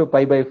 0 to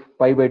pi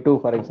by 2,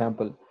 for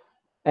example,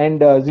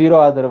 and 0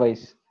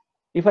 otherwise.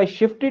 If I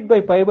shift it by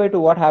pi by 2,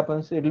 what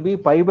happens? It will be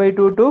pi by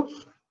 2 to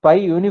pi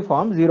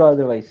uniform, 0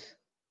 otherwise.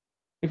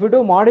 If you do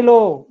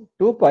modulo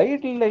 2 pi,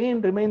 it will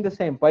again remain the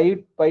same, pi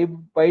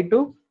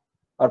 2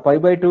 or pi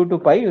by 2 to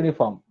pi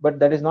uniform, but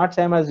that is not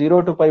same as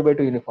 0 to pi by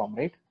 2 uniform,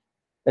 right?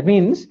 That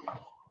means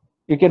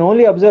you can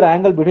only observe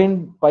angle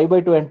between pi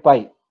by 2 and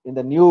pi in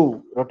the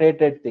new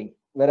rotated thing,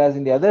 whereas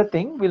in the other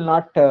thing will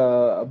not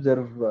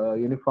observe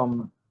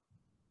uniform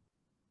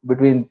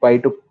between pi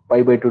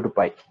by 2 to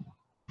pi.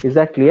 Is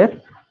that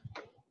clear?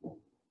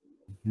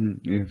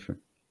 Yes, sir.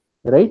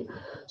 Right?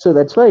 So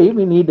that's why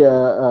we need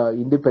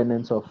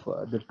independence of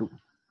the two.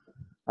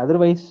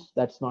 Otherwise,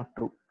 that's not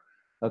true.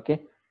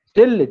 Okay.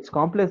 Still, it's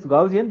complex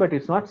Gaussian, but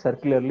it's not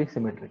circularly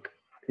symmetric.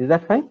 Is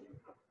that fine?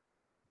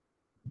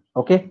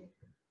 Okay.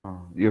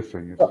 Yes,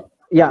 sir. Yes.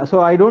 Yeah.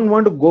 So I don't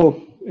want to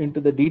go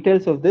into the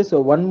details of this. So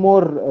one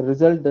more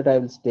result that I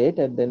will state,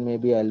 and then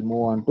maybe I'll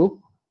move on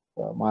to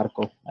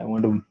Marco. I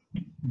want to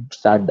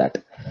start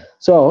that.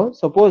 So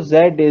suppose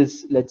Z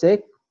is, let's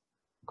say,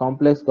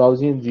 complex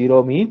Gaussian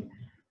zero mean,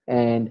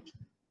 and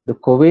the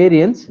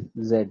covariance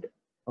Z.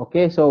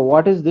 Okay, so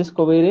what is this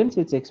covariance?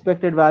 It's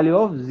expected value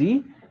of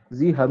Z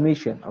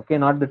Hermitian. Okay,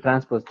 not the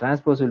transpose.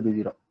 Transpose will be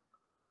zero.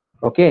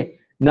 Okay,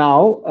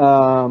 now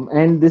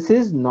and this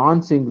is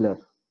non-singular.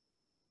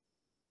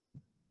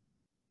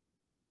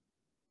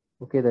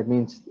 Okay, that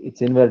means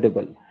it's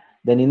invertible.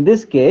 Then in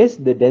this case,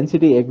 the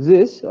density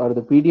exists or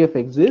the PDF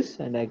exists,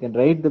 and I can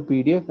write the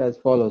PDF as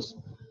follows.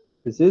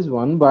 This is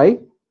 1 by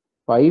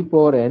 5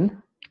 power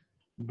n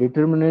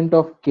determinant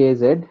of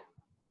kz,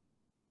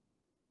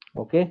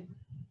 okay,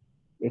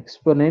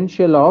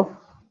 exponential of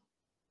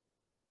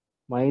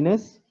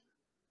minus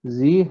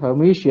z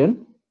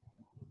Hermitian,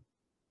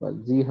 well,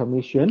 z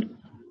Hermitian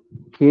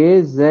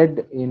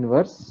kz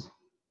inverse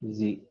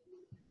z.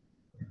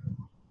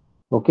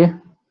 Okay,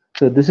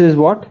 so this is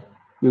what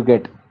you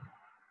get.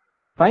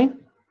 Fine?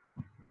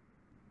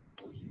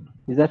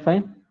 Is that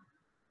fine?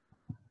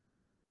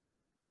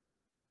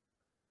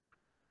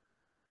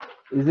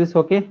 Is this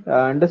okay?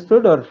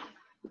 Understood or?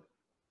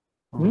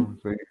 So,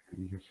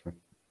 yes, sir.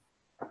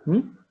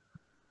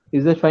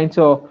 Is that fine?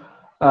 So,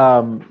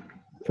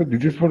 So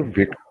this is for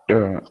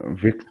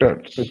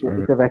vectors.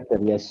 it's a vector.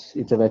 Yes,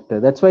 it's a vector.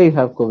 That's why you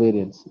have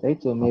covariance,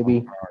 right? So maybe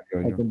Yeah,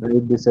 I yeah. can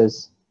write this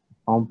as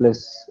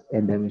complex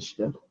n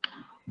dimensional.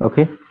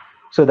 Okay.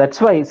 So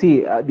that's why.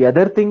 See, the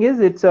other thing is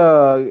it's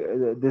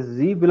this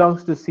Z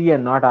belongs to C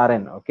and not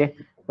Rn. Okay,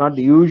 not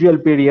the usual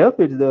PDF.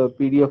 It's the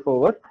PDF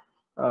over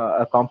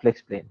a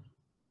complex plane,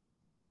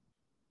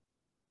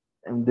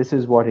 and this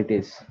is what it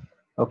is.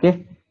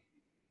 Okay.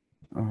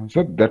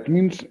 So that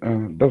means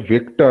the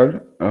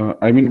vector,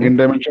 I mean Mhm.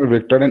 n-dimensional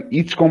vector, and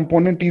each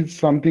component is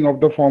something of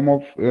the form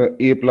of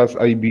a plus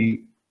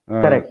ib.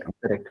 Correct.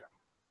 Correct.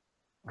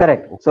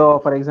 Correct. So,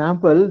 for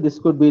example, this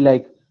could be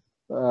like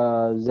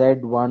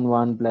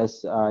Z11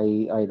 plus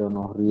I don't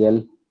know,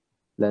 real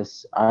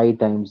plus I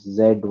times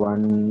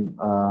Z1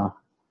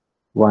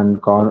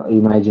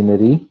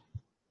 imaginary,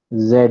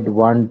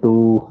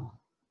 Z12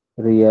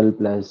 real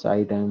plus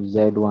I times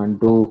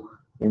Z12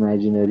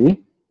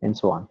 imaginary, and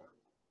so on.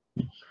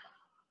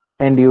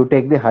 And you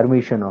take the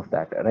Hermitian of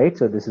that, right?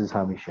 So this is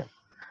Hermitian.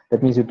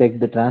 That means you take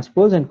the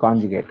transpose and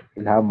conjugate.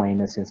 You'll have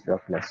minus instead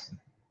of plus.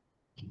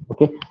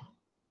 Okay.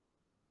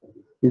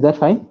 Is that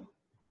fine?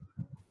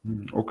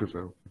 Okay,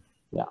 sir.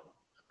 Yeah.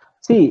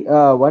 See,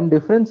 one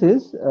difference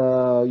is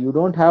you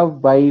don't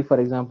have by, for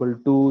example,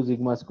 2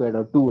 sigma squared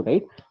or 2,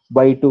 right?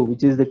 By 2,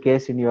 which is the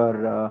case in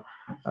your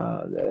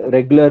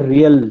regular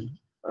real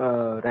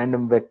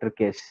random vector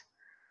case.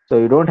 So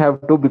you don't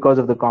have 2 because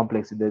of the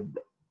complex. The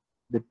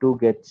 2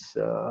 gets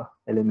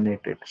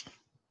eliminated.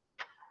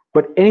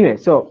 But anyway,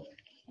 so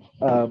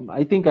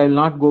I think I'll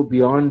not go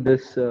beyond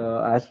this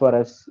as far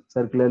as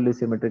circularly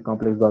symmetric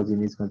complex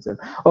Gaussian is concerned.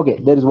 Okay,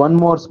 there is one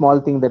more small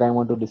thing that I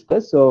want to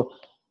discuss. So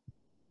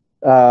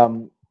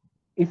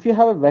if you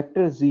have a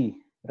vector z,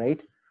 right?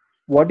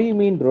 What do you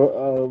mean?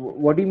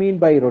 What do you mean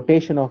by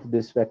rotation of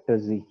this vector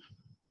z?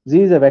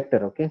 Z is a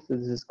vector, okay? So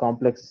this is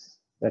complex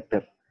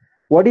vector.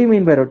 What do you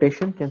mean by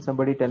rotation? Can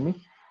somebody tell me?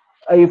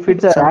 If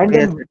it's a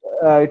random,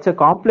 it's a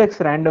complex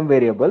random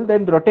variable,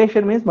 then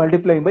rotation means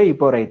multiplying by e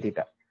power I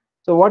theta.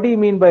 So what do you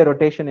mean by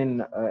rotation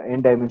in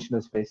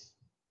n-dimensional space?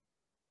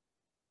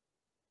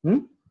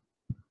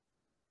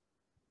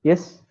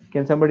 Yes,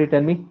 can somebody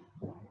tell me?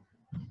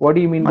 What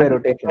do you mean by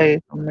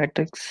rotation?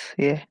 Matrix,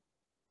 yeah.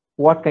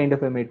 What kind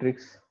of a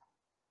matrix?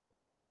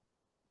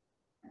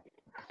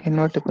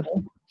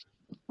 Invertible.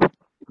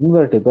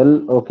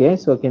 Invertible. Okay,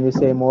 so can you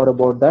say more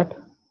about that?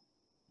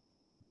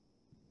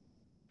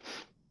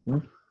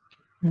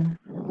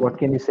 What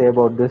can you say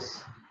about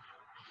this?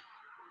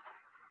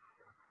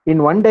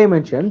 In one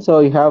dimension, so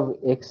you have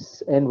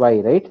x and y,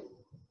 right?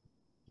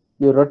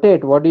 You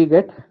rotate, what do you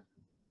get?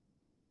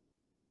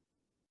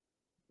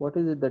 What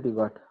is it that you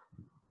got?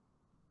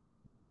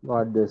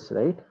 Got this,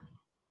 right?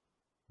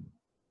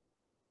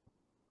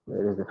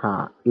 Where is it?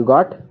 You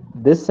got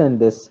this and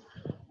this.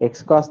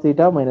 X cos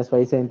theta minus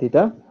y sin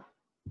theta,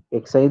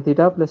 x sin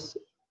theta plus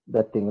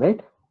that thing, right?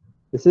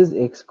 This is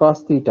x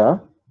cos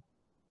theta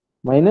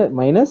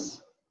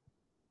minus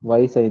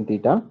y sin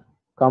theta,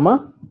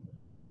 comma,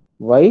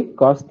 y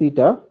cos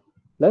theta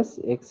plus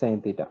x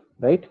sin theta,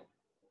 right?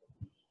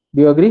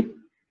 Do you agree?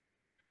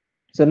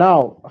 So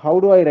now, how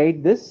do I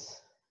write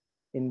this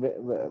in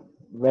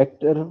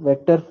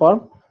vector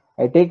form?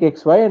 I take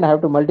xy and I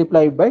have to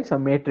multiply it by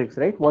some matrix,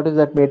 right? What is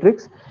that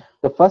matrix?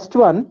 The first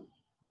one,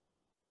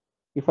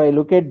 if I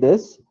look at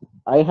this,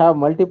 I have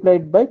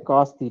multiplied by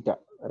cos theta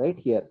right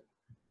here,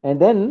 and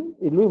then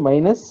it will be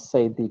minus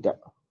sin theta,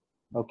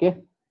 okay?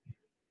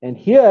 And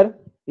here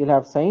you'll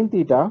have sin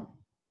theta,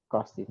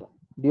 cos theta.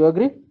 Do you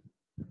agree?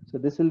 So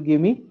this will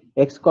give me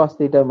x cos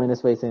theta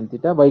minus y sin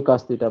theta, y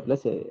cos theta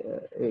plus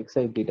x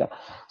sin theta.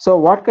 So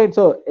what kind?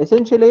 So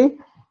essentially,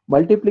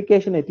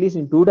 multiplication at least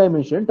in 2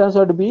 dimension turns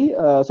out to be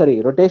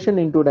rotation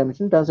in 2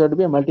 dimension turns out to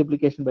be a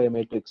multiplication by a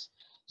matrix.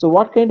 So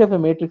what kind of a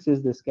matrix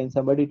is this? Can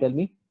somebody tell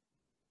me?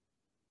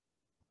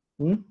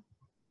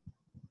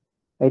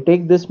 I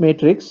take this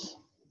matrix.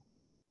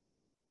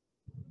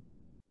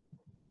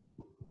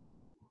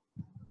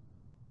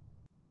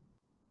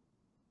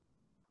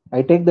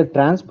 I take the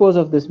transpose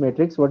of this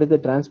matrix. What is the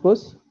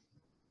transpose?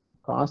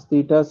 Cos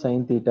theta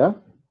sin theta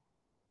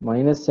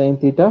minus sin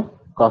theta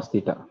cos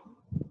theta,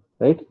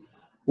 right?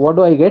 What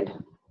do I get?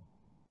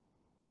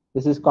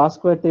 This is cos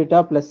square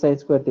theta plus sin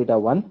square theta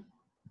 1.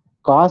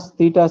 Cos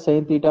theta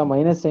sin theta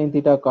minus sin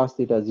theta cos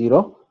theta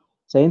 0.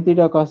 Sin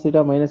theta cos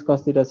theta minus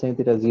cos theta sin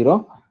theta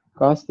 0.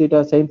 Cos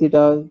theta sin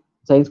theta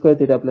sin square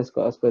theta plus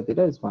cos square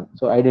theta is 1.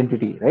 So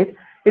identity, right?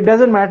 It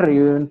doesn't matter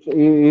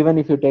even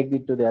if you take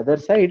it to the other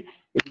side,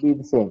 it will be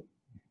the same.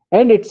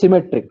 And it's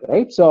symmetric,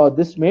 right? So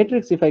this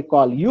matrix, if I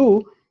call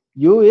U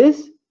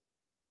is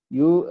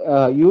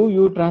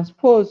U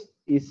transpose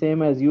is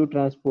same as U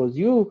transpose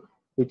U,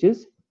 which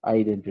is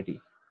identity.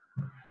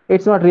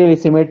 It's not really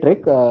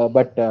symmetric,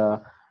 but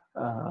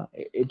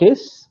it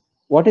is.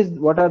 What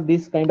are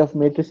these kind of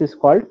matrices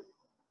called?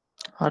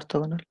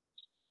 Orthogonal.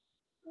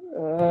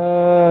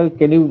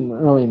 Can you?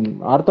 I mean,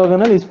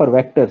 orthogonal is for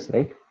vectors,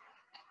 right?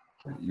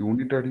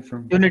 Unitary.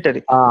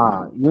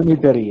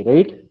 Unitary,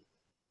 right?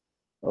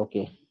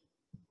 Okay.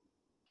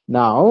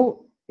 Now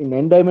in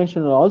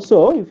n-dimensional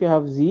also, if you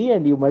have Z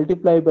and you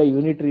multiply by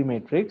unitary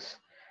matrix,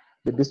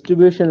 the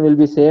distribution will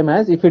be same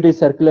as, if it is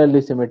circularly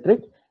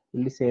symmetric,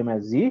 will be same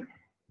as Z.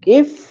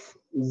 If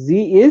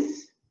Z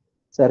is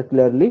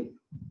circularly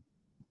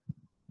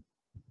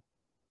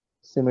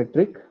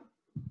symmetric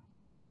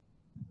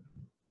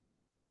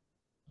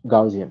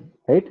Gaussian,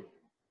 right?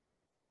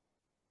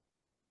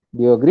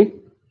 Do you agree?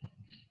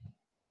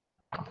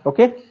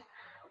 Okay.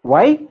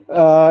 Why?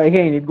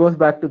 Again, it goes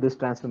back to this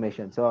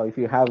transformation. So if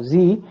you have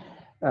Z,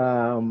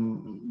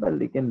 well,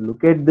 you can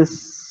look at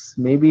this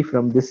maybe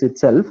from this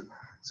itself.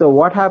 So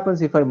what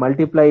happens if I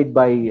multiply it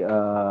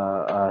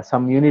by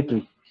some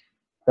unitary?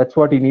 That's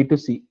what you need to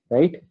see,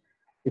 right?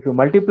 If you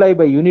multiply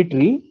by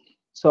unitary,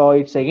 so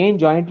it's again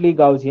jointly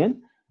Gaussian.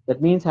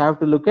 That means I have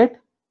to look at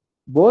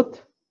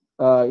both.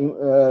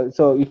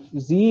 So if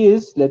Z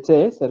is, let's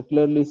say,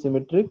 circularly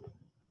symmetric,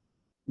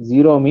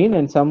 0 mean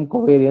and some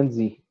covariance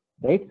Z,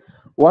 right?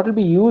 What will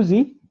be UZ?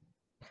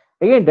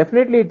 Again,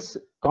 definitely it's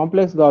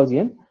complex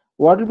Gaussian.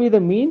 What will be the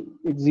mean?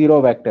 It's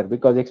 0 vector,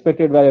 because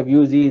expected value of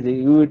UZ is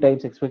U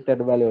times expected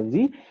value of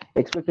Z.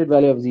 Expected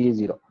value of Z is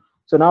 0.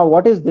 So now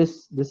what is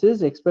this? This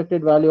is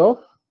expected value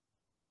of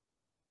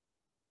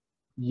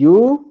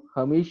U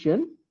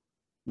Hermitian,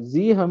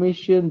 Z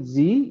Hermitian,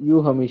 Z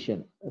U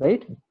Hermitian,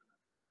 right?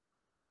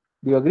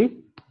 Do you agree?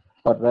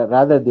 Or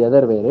rather the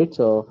other way, right?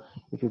 So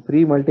If you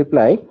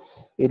pre-multiply,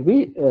 it'll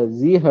be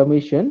Z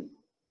Hermitian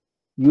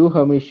U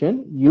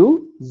Hermitian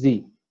U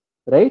Z,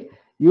 right?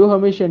 U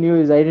Hermitian U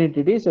is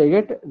identity, so I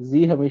get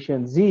Z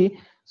Hermitian Z,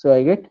 so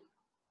I get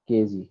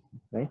KZ,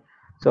 right?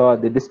 So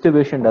the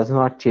distribution does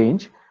not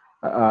change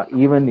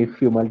even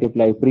if you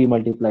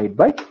pre-multiply it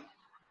by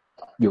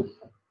U.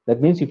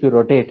 That means if you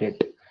rotate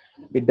it,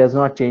 it does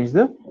not change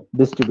the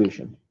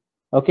distribution.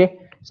 Okay,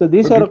 so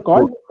these So are this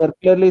called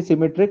circularly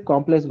symmetric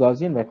complex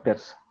Gaussian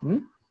vectors.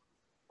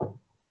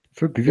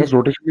 so this Yes, is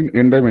rotation in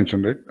n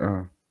dimension,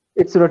 right?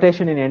 it's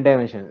rotation in n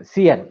dimension.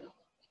 Cn.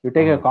 You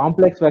take a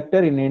complex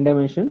vector in n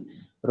dimension,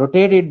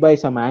 rotate it by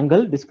some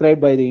angle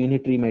described by the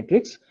unitary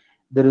matrix.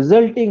 The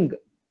resulting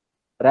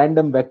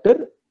random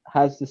vector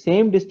has the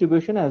same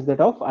distribution as that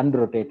of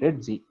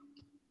unrotated Z.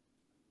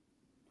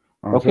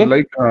 So Okay,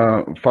 like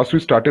first we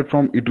started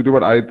from e to the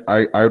power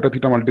iota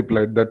theta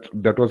multiplied.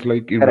 That was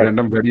like a correct,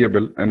 random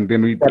variable, and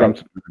then we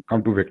correct,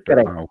 come to vector.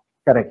 correct,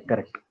 correct,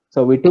 correct.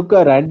 So we took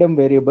a random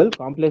variable,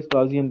 complex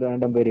Gaussian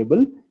random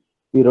variable,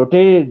 we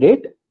rotated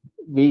it,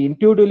 we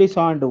intuitively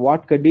saw under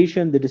what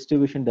condition the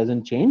distribution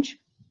doesn't change,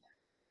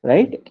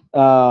 right?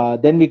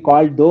 Then we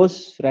called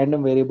those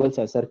random variables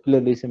as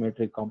circularly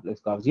symmetric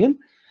complex Gaussian,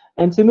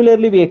 and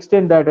similarly we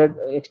extended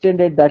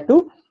that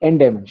to n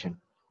dimension,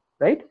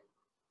 right?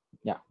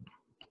 Yeah.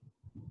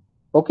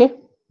 Okay.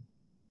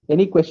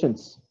 Any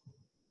questions?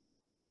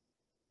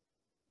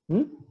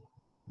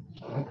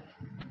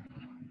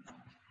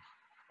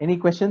 Any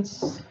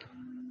questions?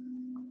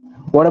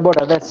 What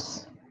about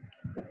others?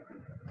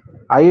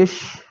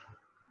 Ayush?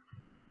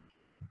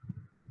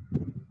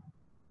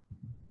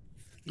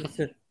 Yes,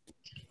 sir.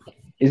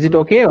 Is it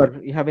okay, or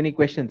you have any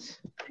questions?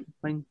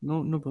 Fine.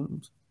 No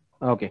problems.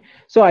 Okay.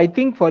 So I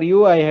think for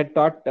you, I had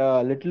taught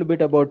a little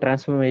bit about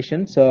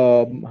transformations.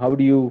 How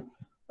do you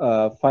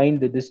find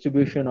the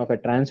distribution of a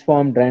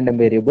transformed random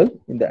variable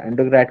in the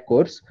undergrad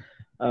course?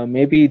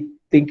 Maybe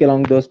think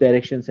along those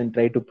directions and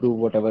try to prove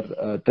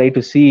whatever, try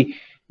to see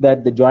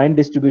that the joint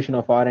distribution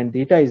of R and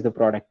theta is the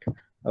product.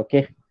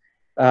 Okay.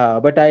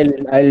 But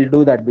I'll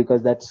do that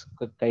because that's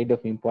kind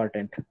of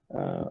important.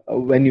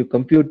 When you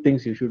compute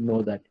things, you should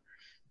know that.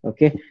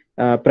 Okay.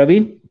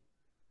 Praveen?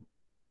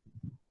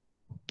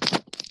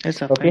 Yes,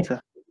 sir. Okay. Fine,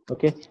 sir.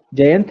 Okay.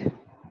 Jayant?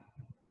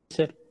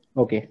 Sir.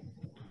 Okay.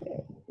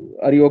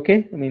 Are you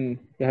okay? I mean,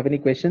 you have any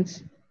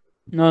questions?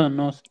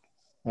 No. Sir.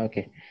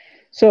 Okay.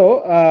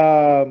 So,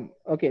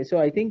 okay. So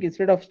I think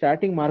instead of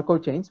starting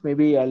Markov chains,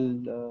 maybe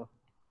I'll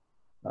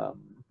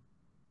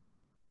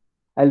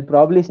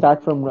probably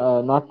start from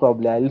not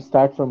probably. I'll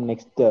start from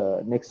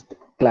next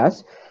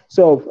class.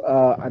 So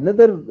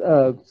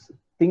another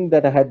thing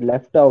that I had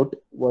left out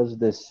was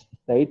this,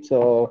 right?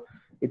 So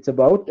it's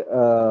about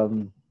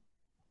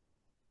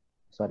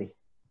sorry.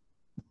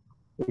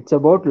 It's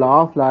about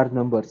law of large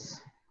numbers.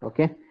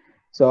 Okay.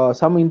 So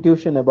some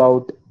intuition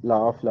about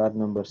law of large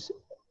numbers,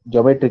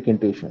 geometric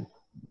intuition.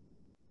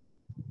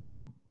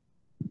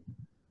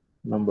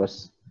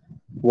 Numbers.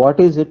 What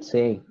is it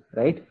saying,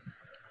 right?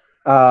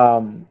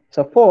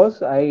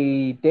 Suppose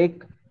I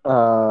take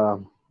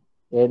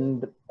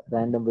n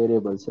random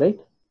variables, right?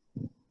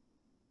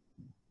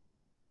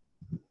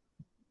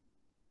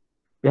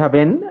 We have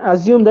n.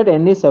 Assume that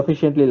n is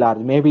sufficiently large,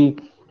 maybe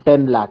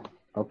 10 lakh.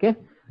 Okay.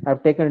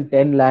 I've taken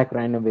 10 lakh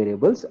random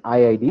variables,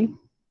 IID.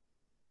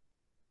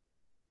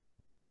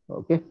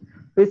 Okay,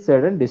 with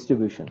certain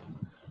distribution.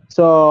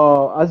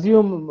 So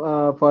assume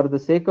for the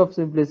sake of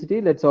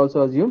simplicity, let's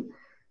also assume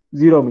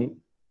zero mean.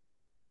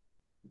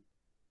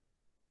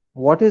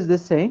 What is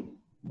this saying?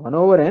 1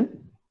 over n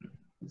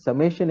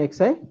summation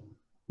xi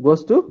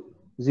goes to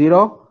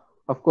 0,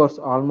 of course,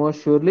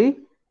 almost surely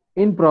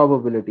in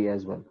probability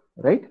as well,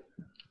 right?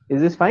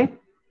 Is this fine?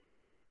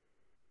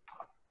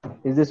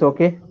 Is this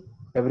okay,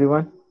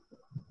 everyone?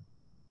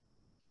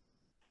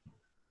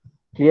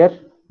 Clear?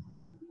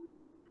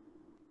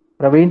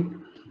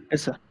 Praveen?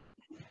 Yes, sir.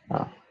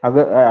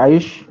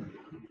 Ayush?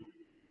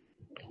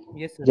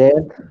 Yes, sir.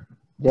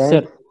 Jayant?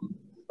 Sir.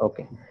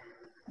 Okay.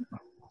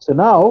 So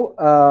now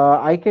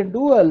I can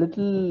do a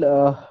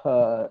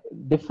little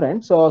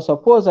different. So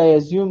suppose I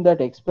assume that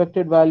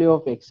expected value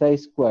of xi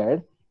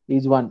squared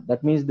is 1.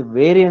 That means the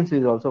variance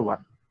is also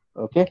 1.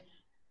 Okay.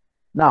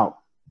 Now,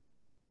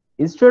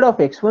 instead of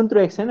x1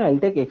 through xn, I'll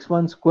take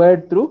x1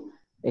 squared through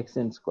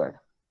xn squared.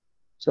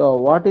 So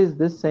what is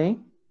this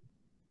saying?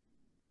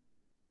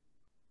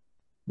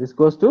 This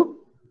goes to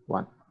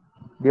 1.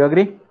 Do you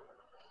agree?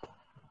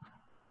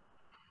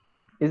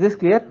 Is this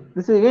clear?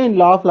 This is again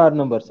law of large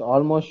numbers,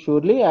 almost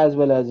surely as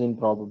well as in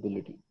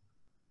probability.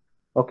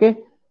 Okay,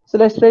 so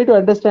let's try to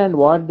understand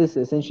what this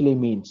essentially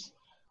means.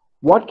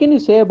 What can you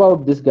say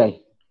about this guy?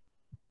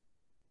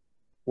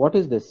 What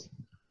is this?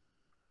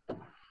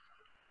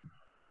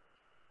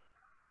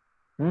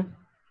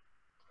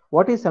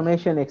 What is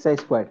summation xi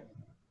squared?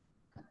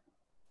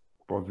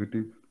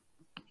 Positive.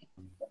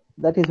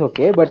 That is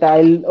okay, but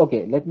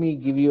let me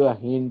give you a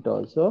hint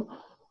also.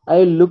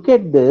 I'll look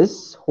at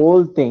this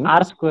whole thing.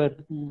 R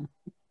squared.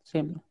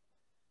 Same.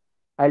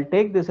 I'll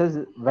take this as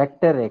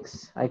vector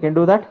x. I can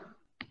do that?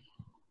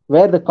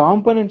 where the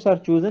components are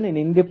chosen in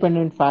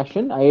independent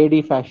fashion,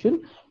 IID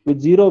fashion, with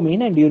zero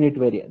mean and unit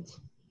variance.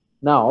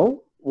 Now,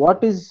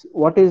 what is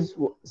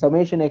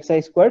summation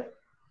xi squared?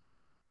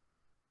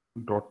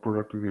 Dot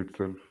product is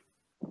itself.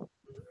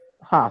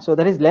 So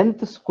that is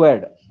length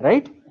squared,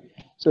 right?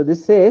 So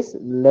this says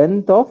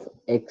length of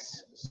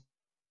x.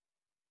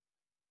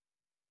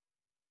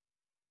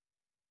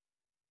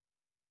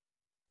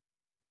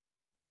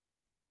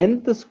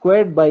 Length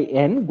squared by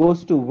n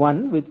goes to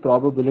 1 with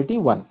probability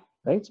 1,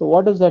 right? So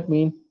what does that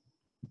mean?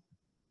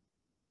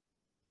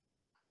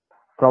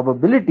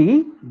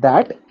 Probability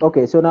that,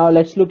 okay, so now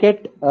let's look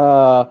at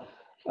law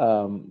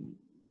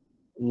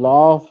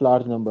of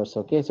large numbers.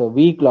 Okay, so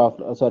weak law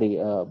of,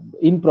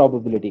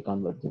 improbability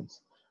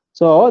convergence.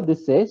 So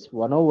this says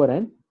 1 over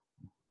n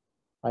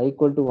I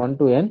equal to 1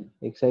 to n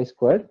xi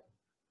squared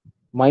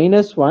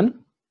minus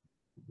 1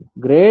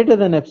 greater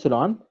than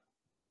epsilon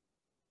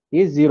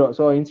is 0.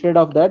 So instead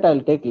of that,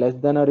 I'll take less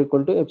than or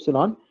equal to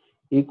epsilon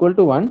equal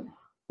to 1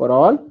 for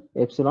all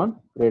epsilon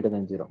greater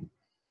than 0.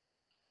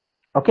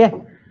 Okay.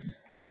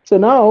 So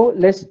now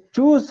let's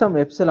choose some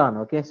epsilon.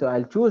 Okay. So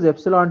I'll choose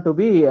epsilon to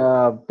be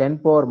 10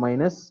 power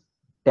minus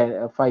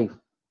 5.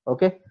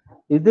 Okay.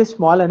 Is this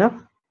small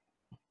enough?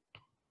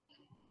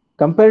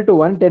 Compared to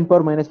 1, 10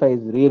 power minus 5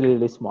 is really,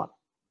 really small.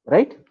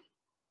 Right?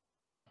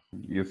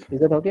 Yes.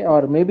 Is that okay?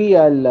 Or maybe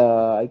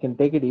I can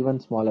take it even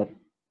smaller.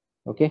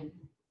 Okay.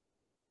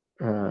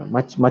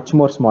 Much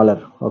more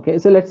smaller. Okay,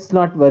 so let's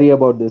not worry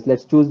about this.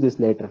 Let's choose this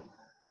later.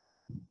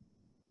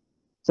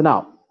 So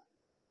now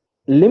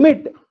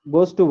limit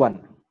goes to 1,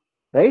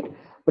 right?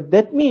 But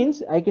that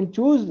means I can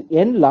choose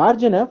n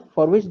large enough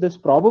for which this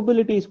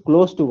probability is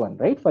close to 1,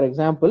 right? For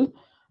example,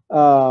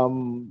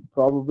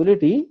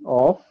 probability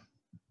of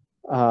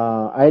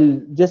I'll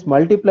just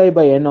multiply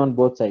by n on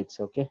both sides.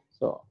 Okay,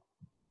 so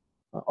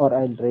or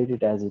I'll write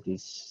it as it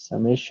is,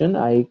 summation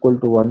I equal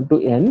to 1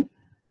 to n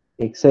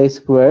xi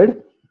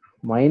squared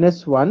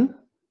minus 1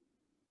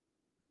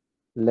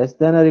 less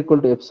than or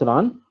equal to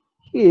epsilon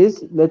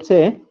is, let's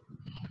say,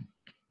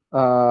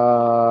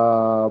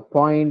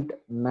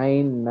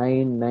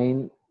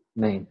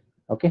 0.9999.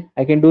 Okay,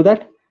 I can do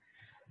that.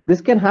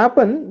 This can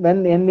happen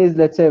when n is,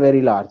 let's say,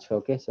 very large.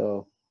 Okay,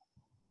 so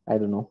I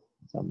don't know,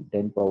 some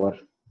 10 power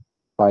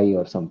 5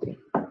 or something.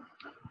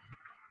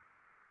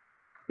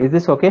 Is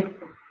this okay?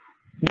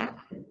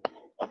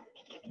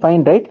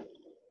 Fine, right?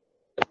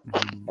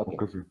 Okay.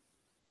 Okay, sir.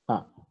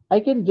 I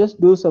can just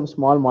do some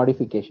small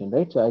modification,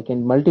 right? So I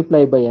can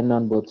multiply by n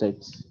on both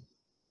sides.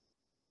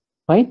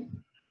 Fine.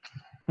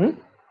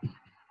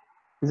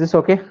 Is this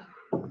okay?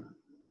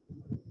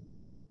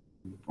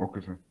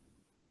 Okay, sir.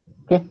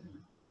 Okay,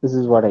 this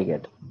is what I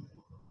get.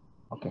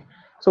 Okay,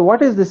 so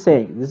what is this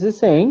saying? This is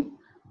saying,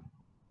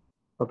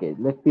 okay,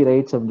 let me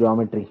write some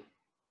geometry.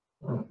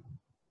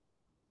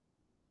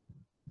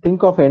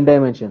 Think of n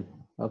dimension.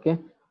 Okay,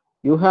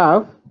 you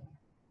have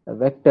a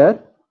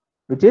vector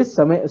which is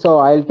some, so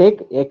I'll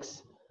take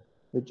x,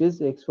 which is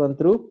x1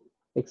 through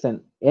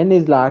xn. N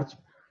is large,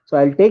 so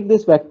I'll take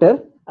this vector.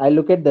 I'll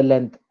look at the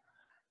length.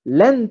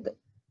 Length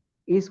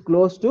is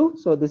close to,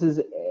 so this is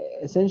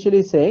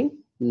essentially saying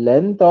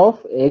length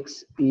of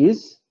x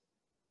is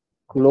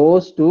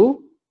close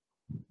to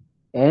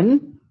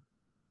n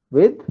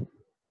with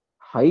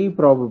high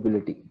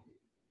probability.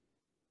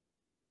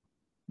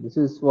 This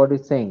is what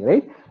it's saying,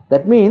 right?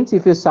 That means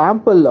if you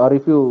sample or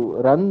if you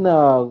run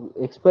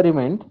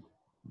experiment,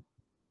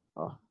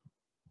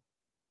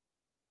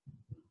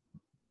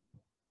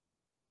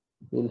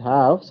 you'll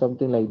have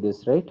something like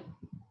this, right?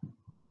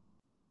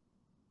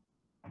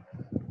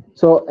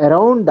 So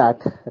around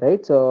that,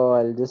 right? So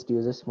I'll just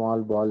use a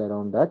small ball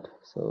around that.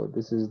 So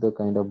this is the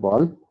kind of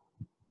ball.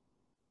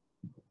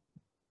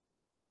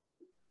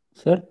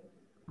 Sir,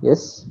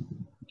 Yes,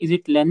 is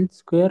it length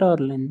square or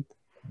length?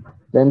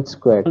 length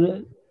squared.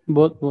 Or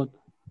both.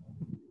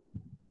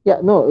 Yeah,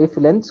 no, if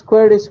length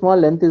squared is small,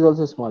 length is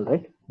also small,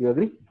 right? You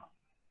agree?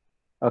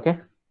 Okay.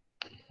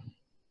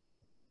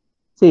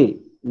 See,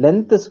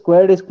 length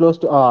squared is close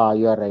to,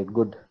 you are right,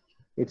 good.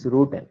 It's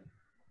root n.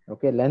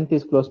 Okay, length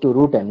is close to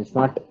root n. It's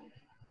not,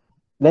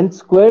 length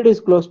squared is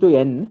close to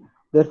n,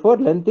 therefore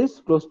length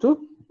is close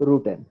to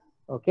root n.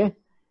 Okay.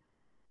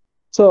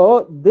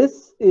 So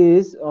this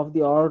is of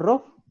the order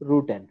of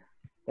root n,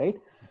 right?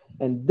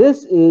 And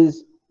this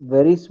is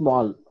very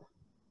small.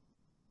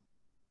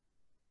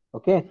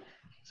 Okay.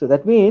 So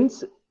that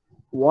means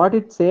what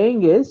it's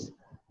saying is,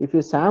 if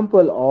you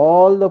sample,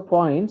 all the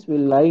points will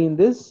lie in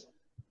this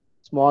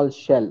small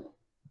shell.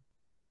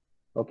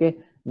 Okay,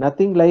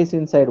 nothing lies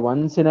inside.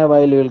 Once in a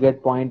while you will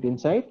get point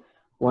inside,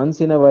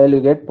 once in a while you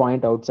get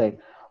point outside.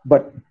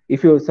 But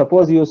if you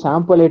suppose you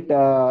sample it,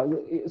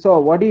 so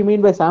what do you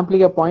mean by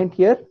sampling a point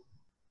here?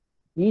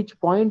 Each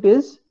point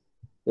is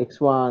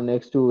x1,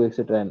 x2,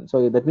 etc.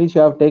 So that means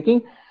you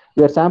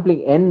are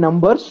sampling n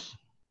numbers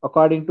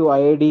according to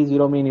IID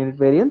zero mean unit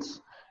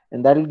variance,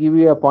 and that will give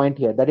you a point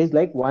here. That is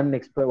like one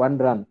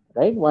run,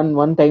 right?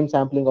 One time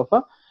sampling of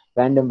a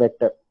random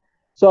vector.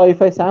 So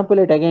if I sample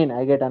it again,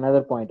 I get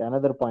another point,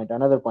 another point,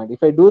 another point.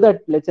 If I do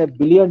that, let's say,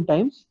 billion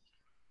times,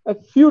 a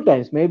few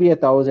times, maybe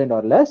 1,000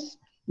 or less,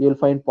 you'll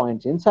find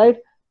points inside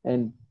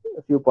and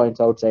a few points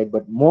outside,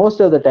 but most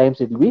of the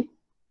times it will be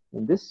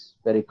in this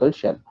spherical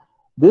shell.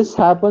 This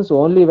happens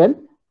only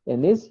when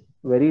n is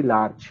very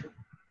large.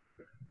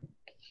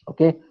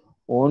 Okay,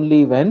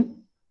 only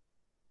when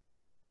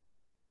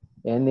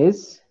n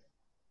is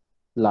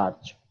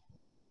large.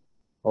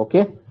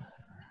 Okay,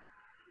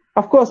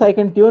 of course I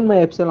can tune my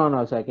epsilon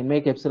also. I can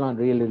make epsilon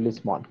really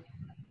small.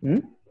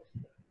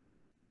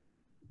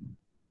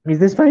 Is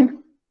this fine?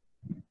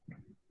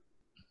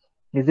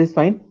 Is this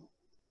fine?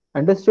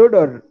 Understood,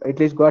 or at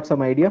least got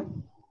some idea?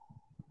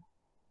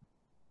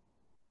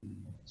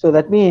 So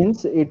that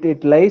means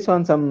it lies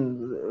on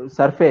some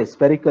surface,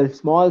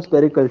 small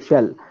spherical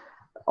shell.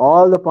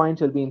 All the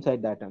points will be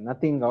inside that,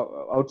 nothing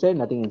outside,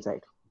 nothing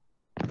inside.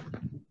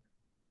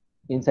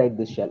 Inside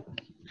this shell.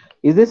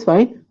 Is this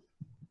fine?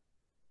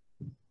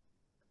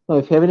 So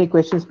if you have any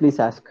questions, please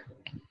ask.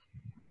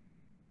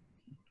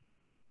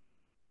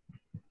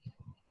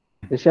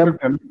 Sir, Rishabh?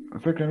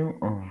 can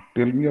you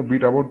tell me a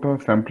bit about the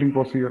sampling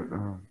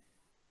procedure?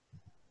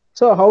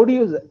 So how do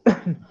you,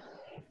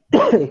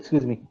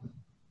 excuse me,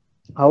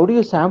 how do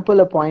you sample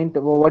a point?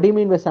 What do you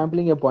mean by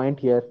sampling a point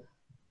here?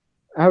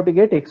 I have to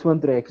get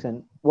x1 through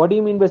xn. What do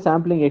you mean by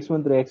sampling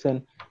x1 through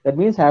xn? That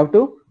means I have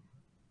to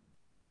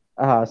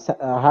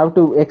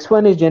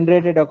x1 is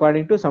generated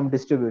according to some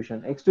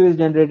distribution, x2 is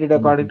generated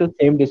according to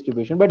same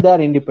distribution, but they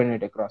are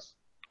independent across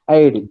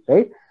IID,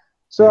 right?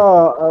 So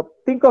Yes.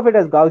 think of it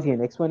as Gaussian.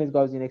 X1 is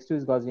Gaussian, x2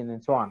 is Gaussian,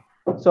 and so on.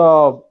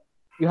 So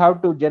you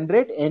have to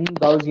generate n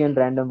Gaussian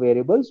random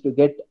variables to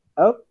get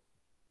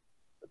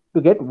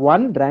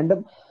one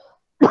random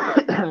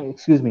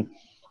excuse me,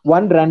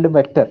 one random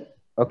vector.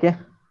 Okay.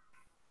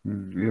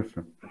 Yes,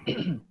 sir.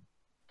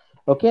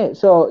 Okay,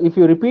 so if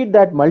you repeat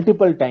that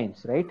multiple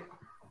times, right,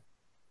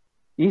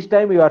 each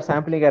time you are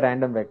sampling a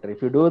random vector.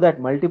 If you do that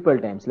multiple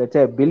times, let's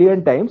say 1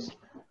 billion times,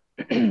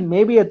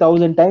 maybe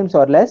 1,000 times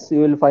or less, you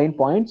will find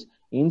points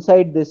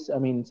inside this, I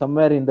mean,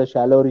 somewhere in the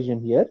shallow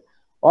region here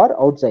or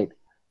outside.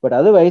 But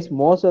otherwise,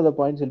 most of the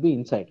points will be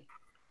inside.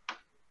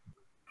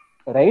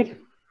 Right?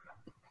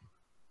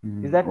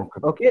 Is that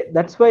okay?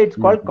 That's why it's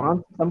called,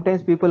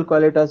 sometimes people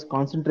call it as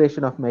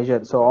concentration of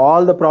measure. So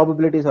all the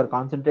probabilities are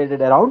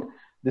concentrated around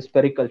the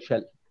spherical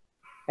shell.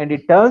 And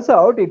it turns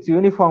out it's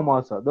uniform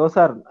also. Those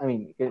are, I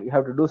mean, you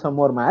have to do some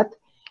more math.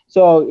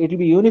 So it will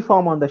be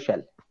uniform on the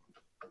shell.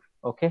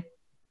 Okay.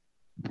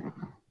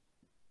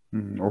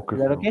 Okay.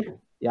 Is that Sir, okay? okay.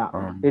 Yeah.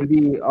 It will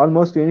be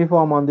almost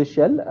uniform on the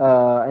shell.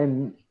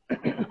 And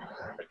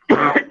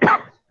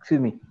excuse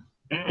me.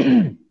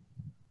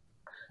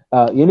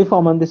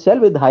 Uniform on the shell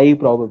with high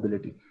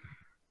probability.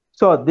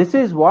 So this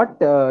is what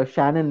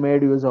Shannon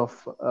made use of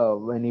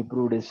when he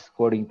proved his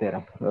coding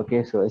theorem.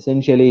 Okay, so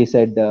essentially he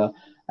said,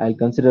 I'll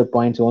consider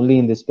points only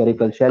in the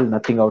spherical shell,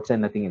 nothing outside,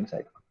 nothing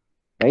inside,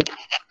 right?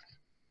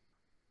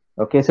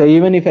 Okay, so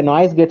even if a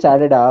noise gets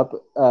added up,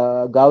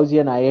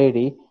 Gaussian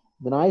IID,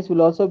 the noise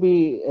will also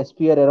be a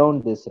sphere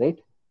around this, right?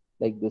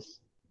 Like this.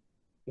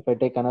 If I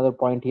take another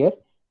point here,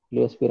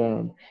 a sphere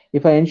around.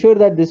 If I ensure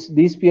that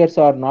these spheres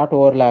are not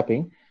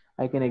overlapping,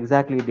 I can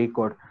exactly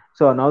decode.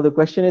 So now the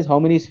question is how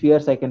many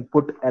spheres I can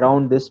put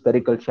around this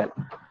spherical shell.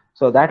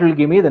 So that will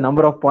give me the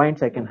number of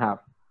points I can have.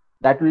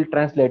 That will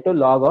translate to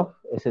log of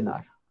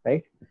SNR,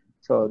 right?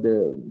 So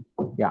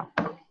yeah,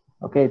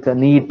 okay, it's a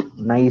neat,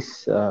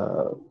 nice,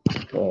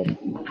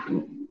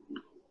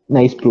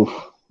 nice proof.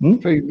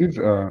 So is this,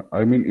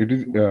 I mean,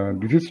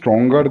 this is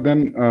stronger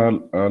than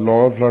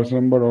law of large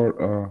number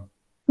or?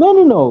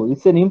 No.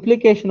 It's an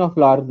implication of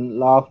law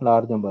of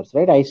large numbers,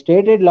 right? I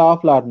stated law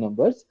of large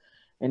numbers,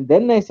 and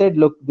then I said,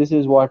 look, this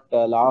is what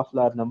law of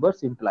large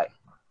numbers imply.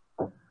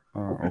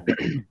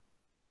 Okay.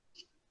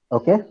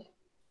 Okay.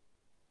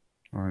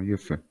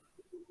 Yes, sir.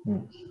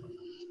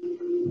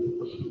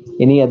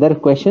 Any other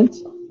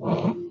questions?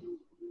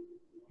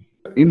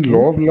 In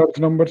law of large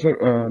numbers,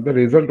 the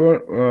result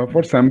were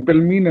for sample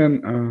mean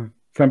and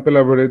sample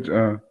average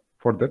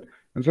for that.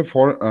 And so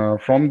for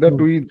from that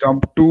we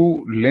jump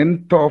to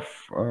length of.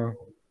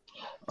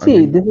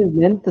 See, this is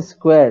length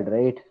squared,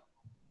 right?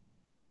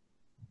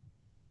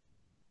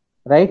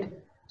 Right.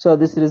 So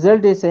this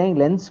result is saying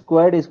length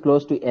squared is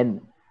close to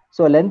n.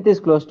 So length is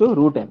close to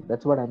root n.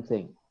 That's what I'm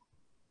saying.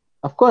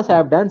 Of course, I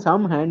have done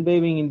some hand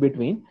waving in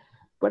between,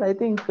 but I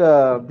think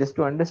just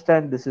to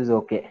understand, this is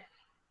okay.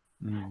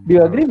 Do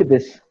you agree with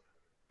this?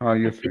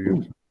 Yes, sir.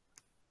 Yes.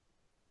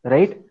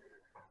 Right?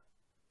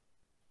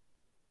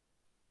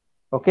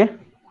 Okay.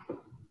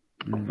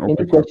 Okay,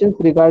 Any questions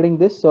regarding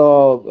this?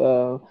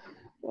 So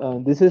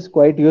this is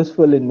quite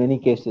useful in many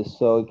cases.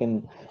 So you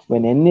can,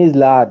 when n is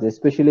large,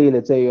 especially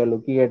let's say you are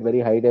looking at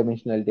very high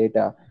dimensional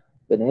data,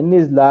 when n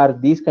is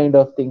large, these kind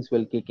of things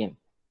will kick in.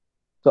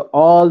 So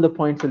all the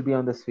points will be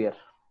on the sphere,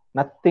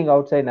 nothing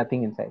outside,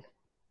 nothing inside.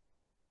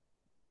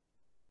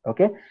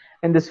 Okay,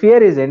 and the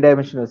sphere is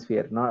n-dimensional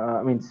sphere, not,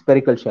 I mean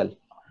spherical shell,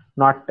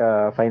 not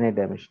finite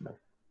dimensional,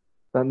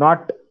 so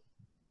not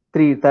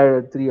three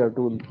or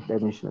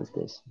 2-dimensional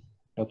space.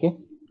 Okay.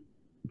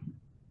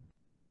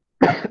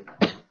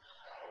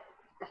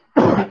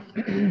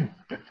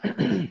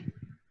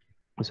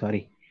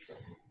 Sorry.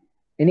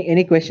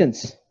 Any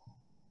questions?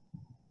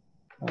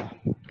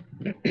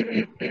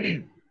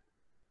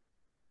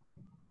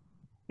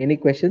 Any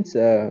questions?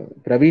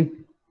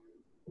 Praveen?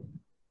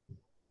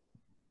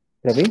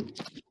 Praveen?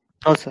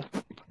 No, sir.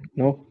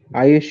 No?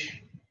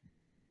 Ayush?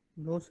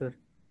 No, sir.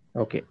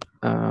 Okay.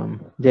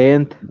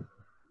 Jayant?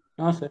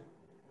 No, sir.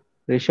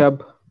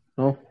 Rishabh?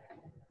 No?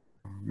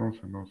 No,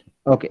 sir. No, sir.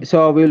 Okay.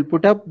 So we'll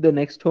put up the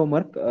next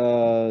homework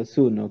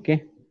soon.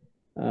 Okay.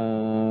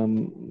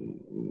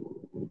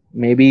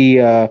 Maybe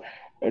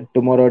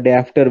tomorrow, day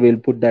after, we'll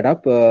put that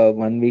up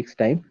 1 week's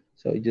time.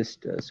 So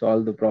just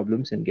solve the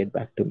problems and get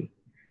back to me.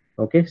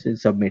 Okay. So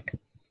submit.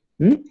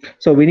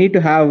 So we need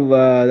to have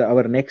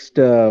our next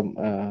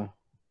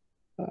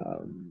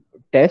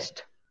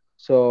test.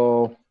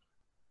 So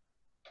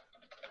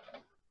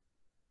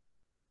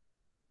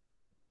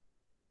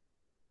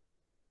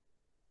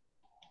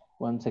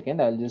one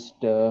second, I'll just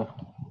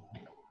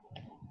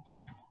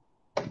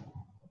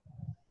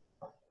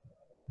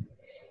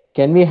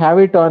can we have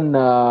it on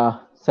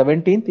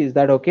 17th? Is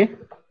that okay?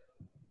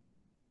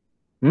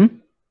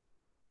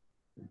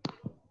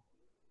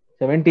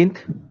 17th?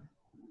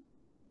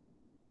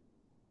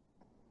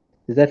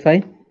 Is that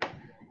fine?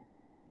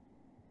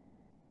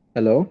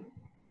 Hello?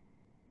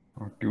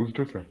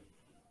 Tuesday, sir.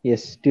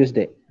 Yes,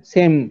 Tuesday.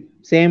 Same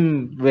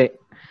way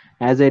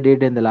as I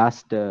did in the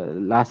last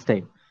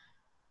time.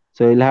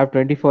 So you'll have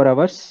 24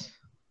 hours.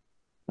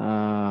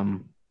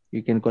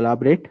 You can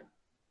collaborate.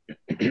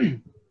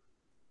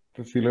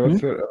 The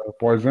syllabus,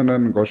 Poisson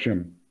and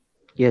Gaussian.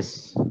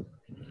 Yes.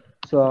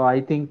 So I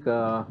think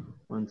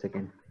 1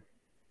 second.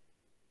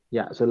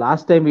 Yeah. So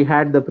last time we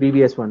had the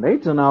previous one,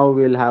 right? So now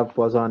we'll have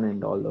Poisson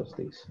and all those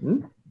things.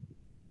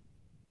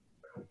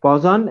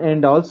 Poisson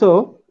and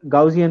also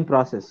Gaussian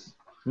process.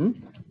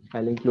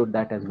 I'll include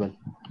that as well.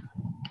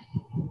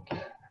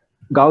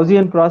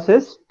 Gaussian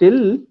process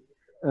till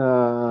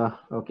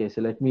okay.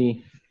 So let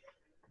me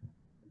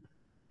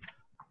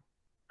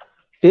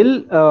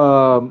till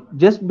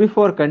just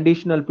before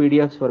conditional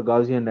PDFs for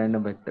Gaussian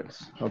random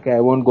vectors. Okay,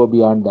 I won't go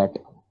beyond that.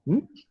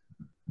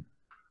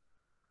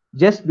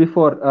 Just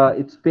before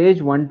it's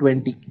page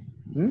 120.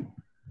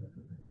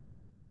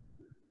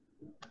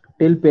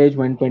 Till page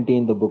 120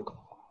 in the book.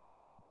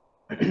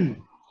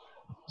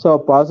 So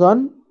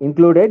Poisson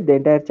included the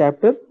entire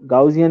chapter,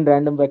 Gaussian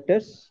random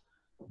vectors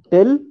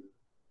till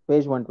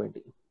page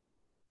 120.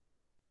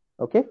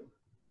 Okay.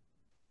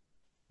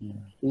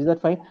 Is that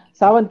fine?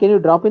 Savan, can you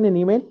drop in an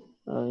email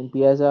in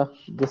Piazza?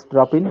 Just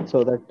drop in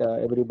so that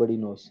everybody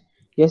knows.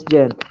 Yes,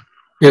 Jayant.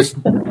 Yes.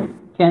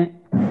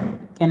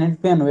 Can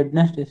it be on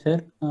Wednesday,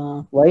 sir?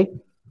 Why?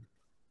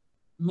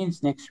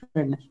 Means next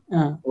Wednesday.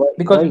 Why?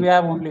 Because we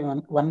have only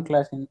one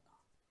class on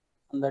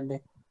that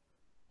day.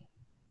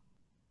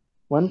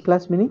 One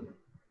class meaning?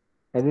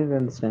 I didn't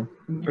understand.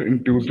 So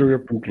in Tuesday we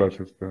have 2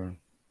 classes.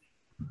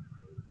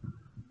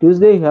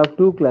 Tuesday you have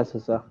 2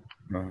 classes. So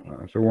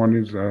one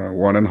is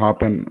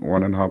 1.5 and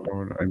 1.5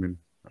 hour. I mean.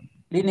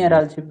 Linear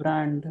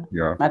algebra and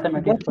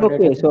mathematics. That's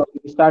okay. So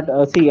we start.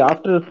 See,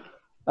 after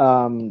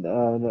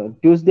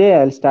Tuesday,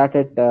 I'll start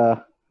at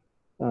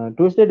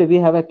Tuesday. Do we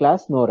have a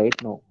class? No, right?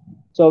 No.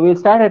 So we'll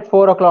start at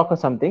 4 o'clock or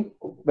something.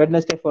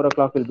 Wednesday 4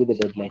 o'clock will be the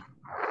deadline.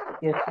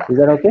 Yes. Is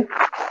that okay?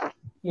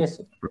 Yes.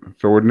 Sir.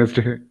 So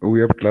Wednesday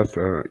we have class.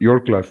 Your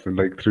class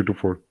like 3 to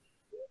 4.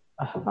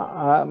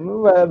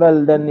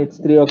 Well, then it's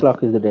 3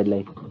 o'clock is the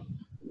deadline.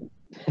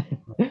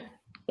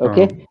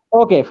 Okay.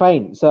 Okay.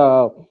 Fine.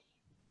 So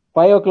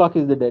 5 o'clock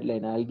is the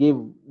deadline. I'll give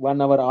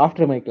 1 hour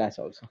after my class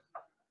also.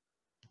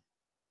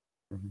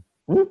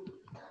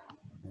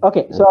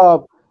 Okay.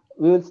 So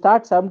we will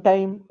start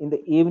sometime in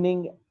the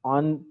evening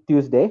on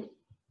Tuesday.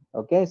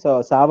 Okay.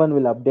 So Savan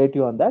will update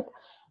you on that.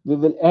 We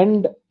will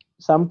end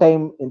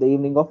sometime in the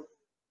evening of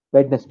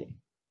Wednesday.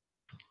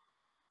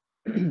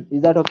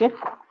 Is that okay?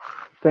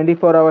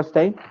 24 hours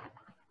time?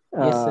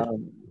 Yes, sir.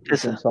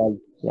 Yes, sir. Solve.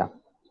 Yeah.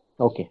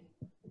 Okay.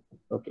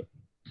 Okay.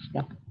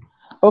 Yeah.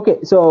 Okay.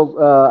 So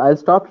I'll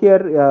stop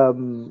here.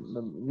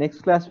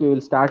 Next class we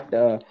will start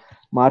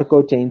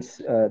Markov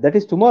chains. That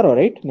is tomorrow,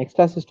 right? Next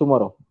class is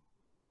tomorrow.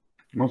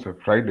 No, sir.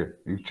 Friday.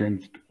 You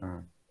changed.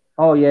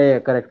 Oh yeah,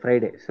 correct.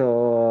 Friday.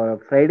 So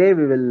Friday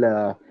we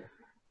will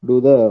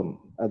do the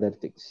other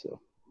things. So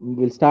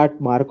we'll start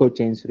Markov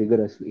chains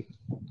rigorously.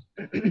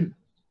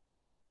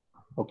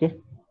 Okay.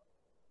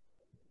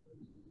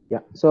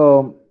 Yeah.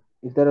 So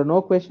if there are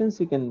no questions,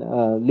 you can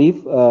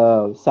leave.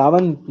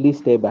 Savan, please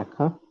stay back.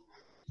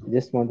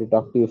 Just want to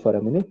talk to you for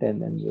a minute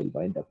and then we'll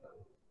wind up.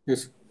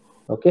 Yes.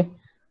 Okay.